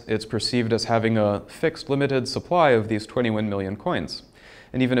because it's perceived as having a fixed, limited supply of these 21 million coins.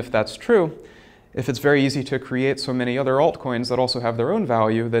 And even if that's true, if it's very easy to create so many other altcoins that also have their own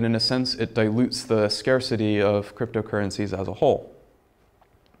value, then in a sense it dilutes the scarcity of cryptocurrencies as a whole.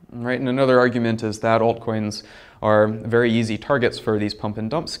 Right? And another argument is that altcoins are very easy targets for these pump and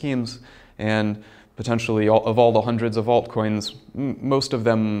dump schemes, and potentially of all the hundreds of altcoins, most of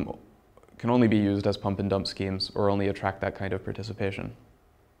them can only be used as pump and dump schemes or only attract that kind of participation.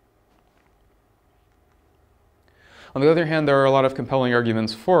 On the other hand, there are a lot of compelling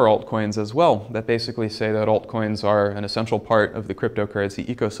arguments for altcoins as well that basically say that altcoins are an essential part of the cryptocurrency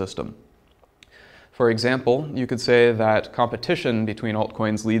ecosystem. For example, you could say that competition between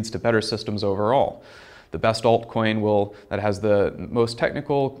altcoins leads to better systems overall. The best altcoin that has the most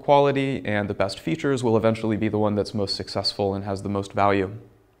technical quality and the best features will eventually be the one that's most successful and has the most value.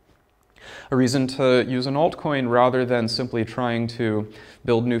 A reason to use an altcoin rather than simply trying to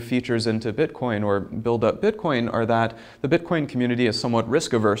build new features into Bitcoin or build up Bitcoin are that the Bitcoin community is somewhat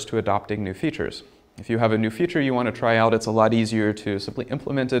risk-averse to adopting new features. If you have a new feature you want to try out, it's a lot easier to simply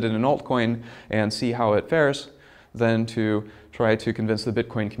implement it in an altcoin and see how it fares than to try to convince the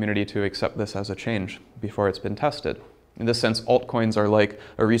Bitcoin community to accept this as a change before it's been tested. In this sense, altcoins are like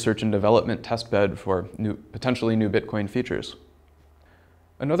a research and development testbed for potentially new Bitcoin features.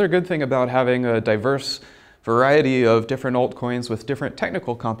 Another good thing about having a diverse variety of different altcoins with different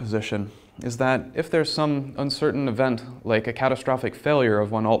technical composition is that if there's some uncertain event, like a catastrophic failure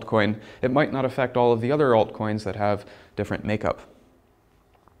of one altcoin, it might not affect all of the other altcoins that have different makeup.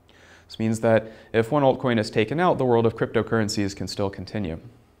 This means that if one altcoin is taken out, the world of cryptocurrencies can still continue.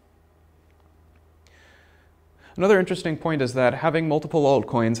 Another interesting point is that having multiple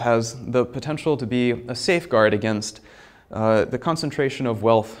altcoins has the potential to be a safeguard against the concentration of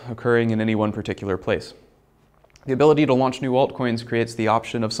wealth occurring in any one particular place. The ability to launch new altcoins creates the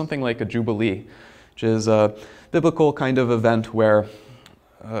option of something like a jubilee, which is a biblical kind of event where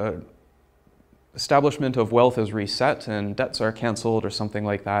establishment of wealth is reset and debts are canceled or something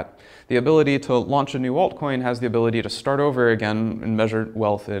like that. The ability to launch a new altcoin has the ability to start over again and measure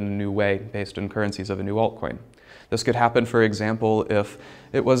wealth in a new way based on currencies of a new altcoin. This could happen, for example, if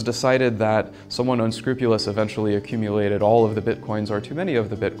it was decided that someone unscrupulous eventually accumulated all of the bitcoins or too many of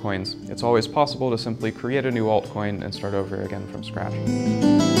the bitcoins. It's always possible to simply create a new altcoin and start over again from scratch.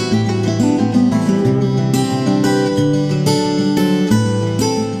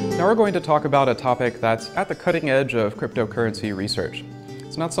 Now we're going to talk about a topic that's at the cutting edge of cryptocurrency research.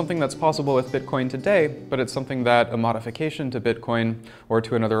 It's not something that's possible with Bitcoin today, but it's something that a modification to Bitcoin or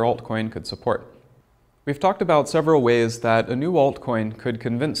to another altcoin could support. We've talked about several ways that a new altcoin could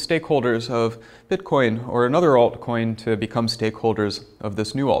convince stakeholders of Bitcoin or another altcoin to become stakeholders of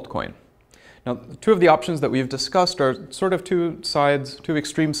this new altcoin. Now, two of the options that we've discussed are sort of two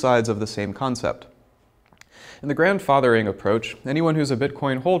extreme sides of the same concept. In the grandfathering approach, anyone who's a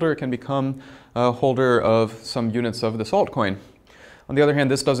Bitcoin holder can become a holder of some units of this altcoin. On the other hand,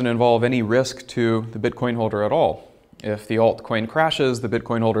 this doesn't involve any risk to the Bitcoin holder at all. If the altcoin crashes, the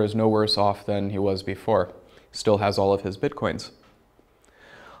Bitcoin holder is no worse off than he was before. Still has all of his Bitcoins.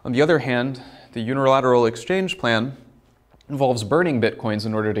 On the other hand, the unilateral exchange plan involves burning Bitcoins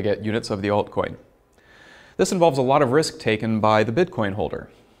in order to get units of the altcoin. This involves a lot of risk taken by the Bitcoin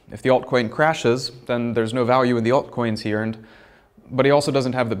holder. If the altcoin crashes, then there's no value in the altcoins he earned, but he also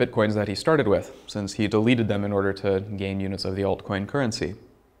doesn't have the Bitcoins that he started with, since he deleted them in order to gain units of the altcoin currency.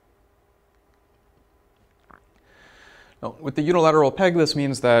 Now, with the unilateral peg, this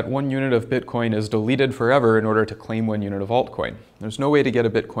means that 1 unit of Bitcoin is deleted forever in order to claim 1 unit of altcoin. There's no way to get a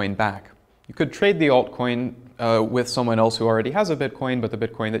Bitcoin back. You could trade the altcoin with someone else who already has a Bitcoin, but the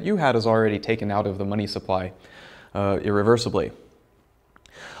Bitcoin that you had is already taken out of the money supply irreversibly.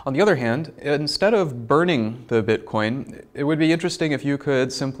 On the other hand, instead of burning the Bitcoin, it would be interesting if you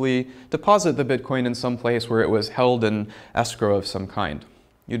could simply deposit the Bitcoin in some place where it was held in escrow of some kind.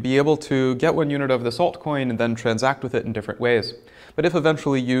 You'd be able to get 1 unit of this altcoin and then transact with it in different ways. But if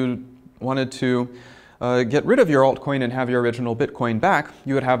eventually you wanted to get rid of your altcoin and have your original Bitcoin back,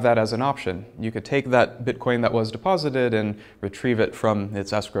 you would have that as an option. You could take that Bitcoin that was deposited and retrieve it from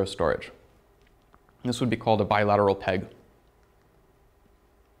its escrow storage. This would be called a bilateral peg.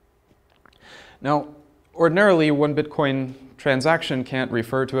 Now, ordinarily, 1 Bitcoin transaction can't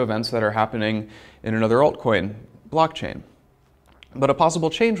refer to events that are happening in another altcoin blockchain. But a possible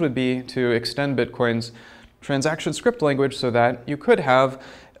change would be to extend Bitcoin's transaction script language so that you could have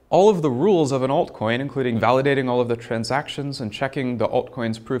all of the rules of an altcoin, including validating all of the transactions and checking the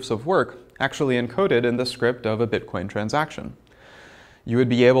altcoin's proofs of work, actually encoded in the script of a Bitcoin transaction. you would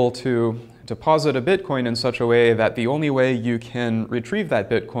be able to deposit a Bitcoin in such a way that the only way you can retrieve that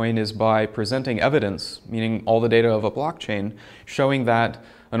Bitcoin is by presenting evidence, meaning all the data of a blockchain, showing that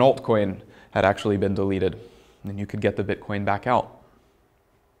an altcoin had actually been deleted, and you could get the Bitcoin back out.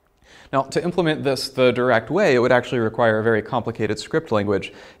 Now, to implement this the direct way, it would actually require a very complicated script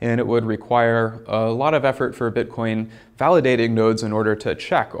language, and it would require a lot of effort for Bitcoin validating nodes in order to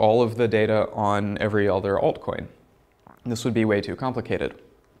check all of the data on every other altcoin. This would be way too complicated.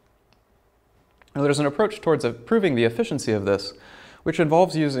 Now, there's an approach towards improving the efficiency of this, which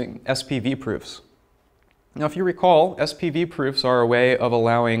involves using SPV proofs. Now, if you recall, SPV proofs are a way of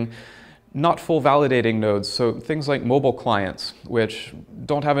allowing not full validating nodes, so things like mobile clients, which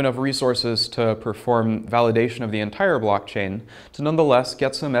don't have enough resources to perform validation of the entire blockchain, to nonetheless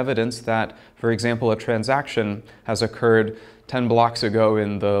get some evidence that, for example, a transaction has occurred 10 blocks ago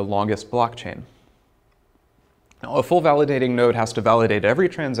in the longest blockchain. Now, a full validating node has to validate every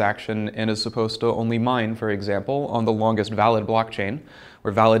transaction and is supposed to only mine, for example, on the longest valid blockchain,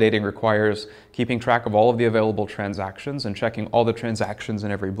 where validating requires keeping track of all of the available transactions and checking all the transactions in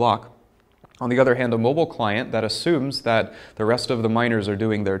every block. On the other hand, a mobile client that assumes that the rest of the miners are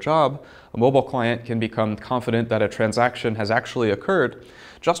doing their job, a mobile client can become confident that a transaction has actually occurred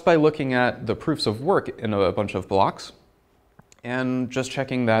just by looking at the proofs of work in a bunch of blocks and just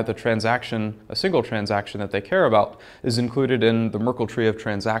checking that the transaction, a single transaction that they care about, is included in the Merkle tree of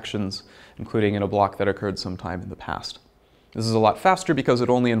transactions, including in a block that occurred sometime in the past. This is a lot faster because it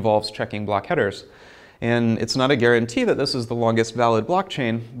only involves checking block headers. And it's not a guarantee that this is the longest valid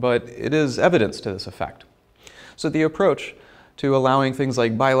blockchain, but it is evidence to this effect. So the approach to allowing things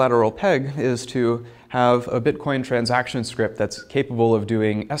like bilateral peg is to have a Bitcoin transaction script that's capable of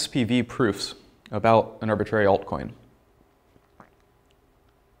doing SPV proofs about an arbitrary altcoin.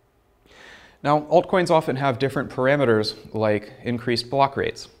 Now, altcoins often have different parameters like increased block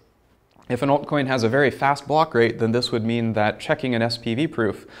rates. If an altcoin has a very fast block rate, then this would mean that checking an SPV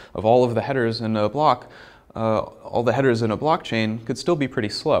proof of all of the headers in a block, all the headers in a blockchain could still be pretty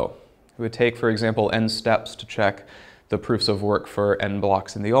slow. It would take, for example, n steps to check the proofs of work for n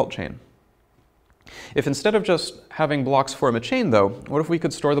blocks in the altchain. If instead of just having blocks form a chain, though, what if we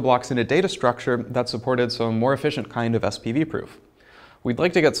could store the blocks in a data structure that supported some more efficient kind of SPV proof? We'd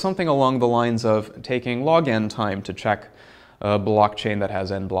like to get something along the lines of taking log n time to check a blockchain that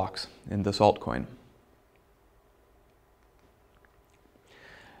has n blocks in this altcoin.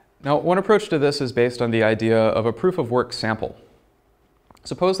 Now, one approach to this is based on the idea of a proof of work sample.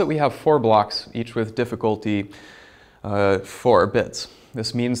 Suppose that we have 4 blocks, each with difficulty 4 bits.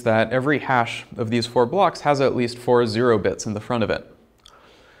 This means that every hash of these 4 blocks has at least 4 0 bits in the front of it.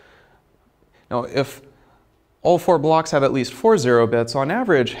 Now, if all 4 blocks have at least 4 0 bits, on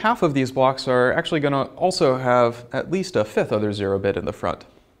average, half of these blocks are actually going to also have at least a 5th other 0 bit in the front.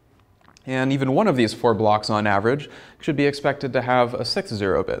 And even one of these 4 blocks, on average, should be expected to have a 6th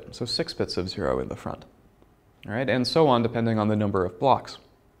 0 bit, so 6 bits of 0 in the front. All right, and so on, depending on the number of blocks.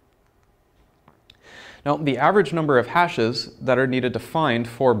 Now, the average number of hashes that are needed to find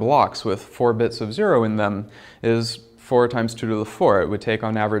 4 blocks with 4 bits of 0 in them is 4 times 2 to the 4. It would take,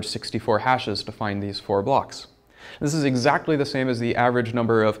 on average, 64 hashes to find these 4 blocks. This is exactly the same as the average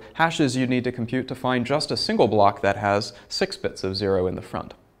number of hashes you need to compute to find just a single block that has 6 bits of 0 in the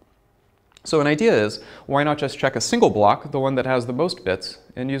front. So an idea is, why not just check a single block, the one that has the most bits,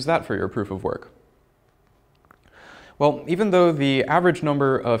 and use that for your proof of work? Well, even though the average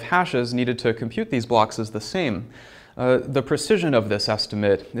number of hashes needed to compute these blocks is the same, the precision of this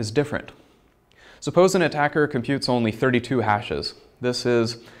estimate is different. Suppose an attacker computes only 32 hashes. This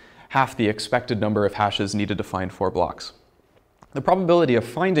is half the expected number of hashes needed to find 4 blocks. The probability of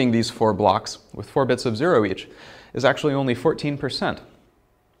finding these 4 blocks with 4 bits of 0 each is actually only 14%.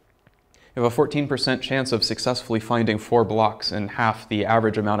 You have a 14% chance of successfully finding 4 blocks in half the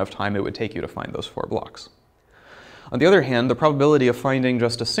average amount of time it would take you to find those 4 blocks. On the other hand, the probability of finding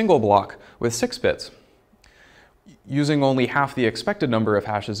just a single block with 6 bits, using only half the expected number of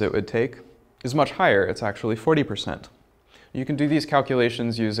hashes it would take, is much higher. It's actually 40%. You can do these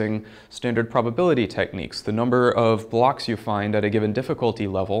calculations using standard probability techniques. The number of blocks you find at a given difficulty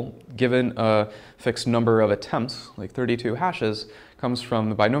level, given a fixed number of attempts, like 32 hashes, comes from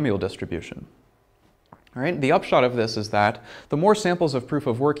the binomial distribution. All right? The upshot of this is that the more samples of proof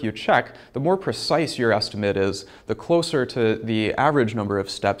of work you check, the more precise your estimate is, the closer to the average number of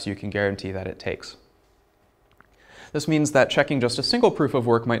steps you can guarantee that it takes. This means that checking just a single proof of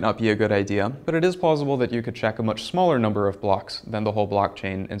work might not be a good idea, but it is plausible that you could check a much smaller number of blocks than the whole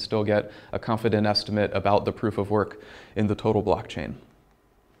blockchain and still get a confident estimate about the proof of work in the total blockchain.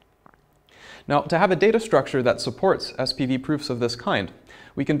 Now, to have a data structure that supports SPV proofs of this kind,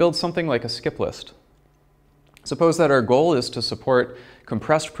 we can build something like a skip list. Suppose that our goal is to support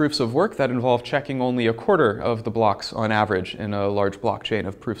compressed proofs of work that involve checking only a quarter of the blocks on average in a large blockchain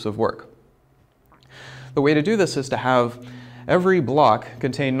of proofs of work. The way to do this is to have every block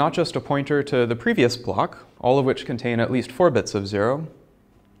contain not just a pointer to the previous block, all of which contain at least 4 bits of 0,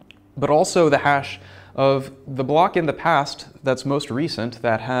 but also the hash of the block in the past that's most recent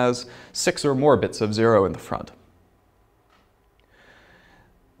that has 6 or more bits of 0 in the front.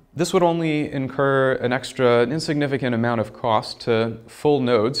 This would only incur an insignificant amount of cost to full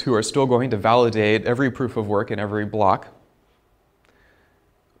nodes who are still going to validate every proof of work in every block.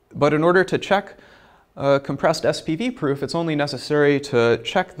 But in order to check a compressed SPV proof, it's only necessary to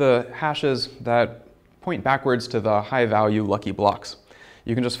check the hashes that point backwards to the high-value lucky blocks.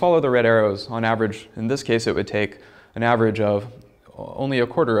 You can just follow the red arrows. On average, in this case, it would take an average of only a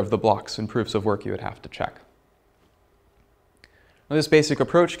quarter of the blocks in proofs of work you would have to check. Now, this basic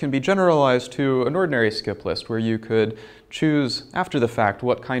approach can be generalized to an ordinary skip list, where you could choose after the fact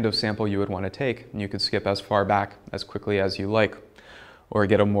what kind of sample you would want to take, and you could skip as far back as quickly as you like, or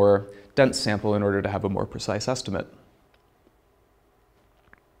get a more dense sample in order to have a more precise estimate.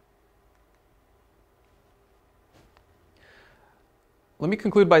 Let me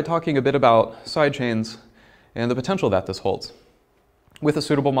conclude by talking a bit about sidechains and the potential that this holds. With a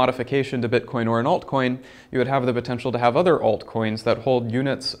suitable modification to Bitcoin or an altcoin, you would have the potential to have other altcoins that hold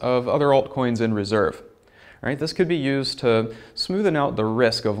units of other altcoins in reserve. Right? This could be used to smoothen out the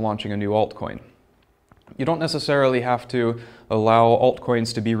risk of launching a new altcoin. You don't necessarily have to allow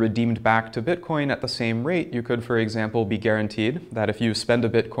altcoins to be redeemed back to Bitcoin at the same rate. You could, for example, be guaranteed that if you spend a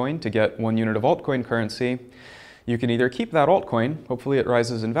Bitcoin to get 1 unit of altcoin currency, you can either keep that altcoin, hopefully it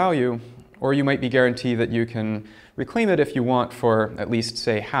rises in value, or you might be guaranteed that you can reclaim it if you want for at least,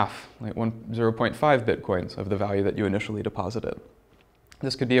 say, half, like 0.5 Bitcoins of the value that you initially deposited.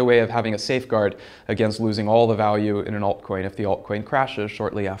 This could be a way of having a safeguard against losing all the value in an altcoin if the altcoin crashes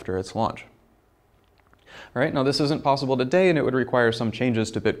shortly after its launch. All right, now this isn't possible today, and it would require some changes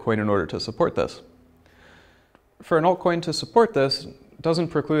to Bitcoin in order to support this. For an altcoin to support this, doesn't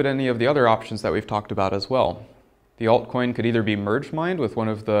preclude any of the other options that we've talked about as well. The altcoin could either be merge mined with one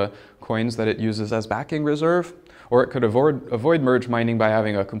of the coins that it uses as backing reserve, or it could avoid merge mining by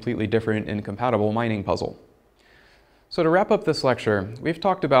having a completely different incompatible mining puzzle. So to wrap up this lecture, we've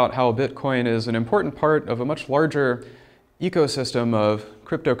talked about how Bitcoin is an important part of a much larger ecosystem of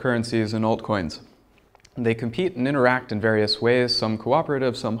cryptocurrencies and altcoins. They compete and interact in various ways, some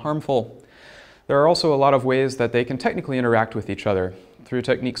cooperative, some harmful. There are also a lot of ways that they can technically interact with each other through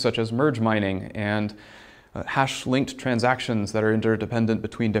techniques such as merge mining and hash-linked transactions that are interdependent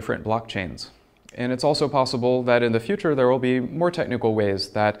between different blockchains. And it's also possible that in the future there will be more technical ways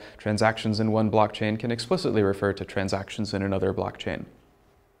that transactions in one blockchain can explicitly refer to transactions in another blockchain.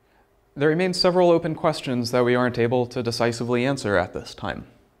 There remain several open questions that we aren't able to decisively answer at this time.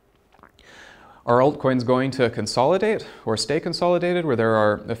 Are altcoins going to consolidate or stay consolidated where there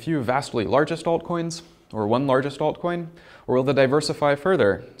are a few vastly largest altcoins or one largest altcoin? Or will they diversify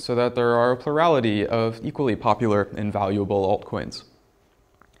further so that there are a plurality of equally popular and valuable altcoins?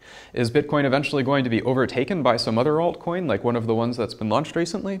 Is Bitcoin eventually going to be overtaken by some other altcoin, like one of the ones that's been launched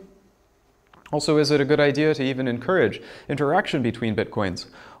recently? Also, is it a good idea to even encourage interaction between Bitcoins?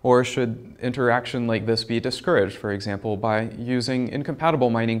 Or should interaction like this be discouraged, for example, by using incompatible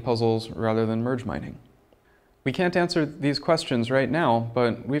mining puzzles rather than merge mining? We can't answer these questions right now,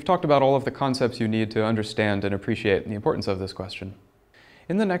 but we've talked about all of the concepts you need to understand and appreciate the importance of this question.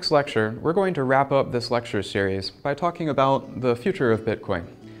 In the next lecture, we're going to wrap up this lecture series by talking about the future of Bitcoin.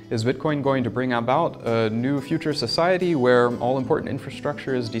 Is Bitcoin going to bring about a new future society where all important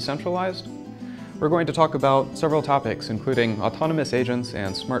infrastructure is decentralized? We're going to talk about several topics, including autonomous agents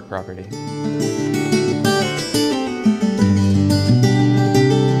and smart property.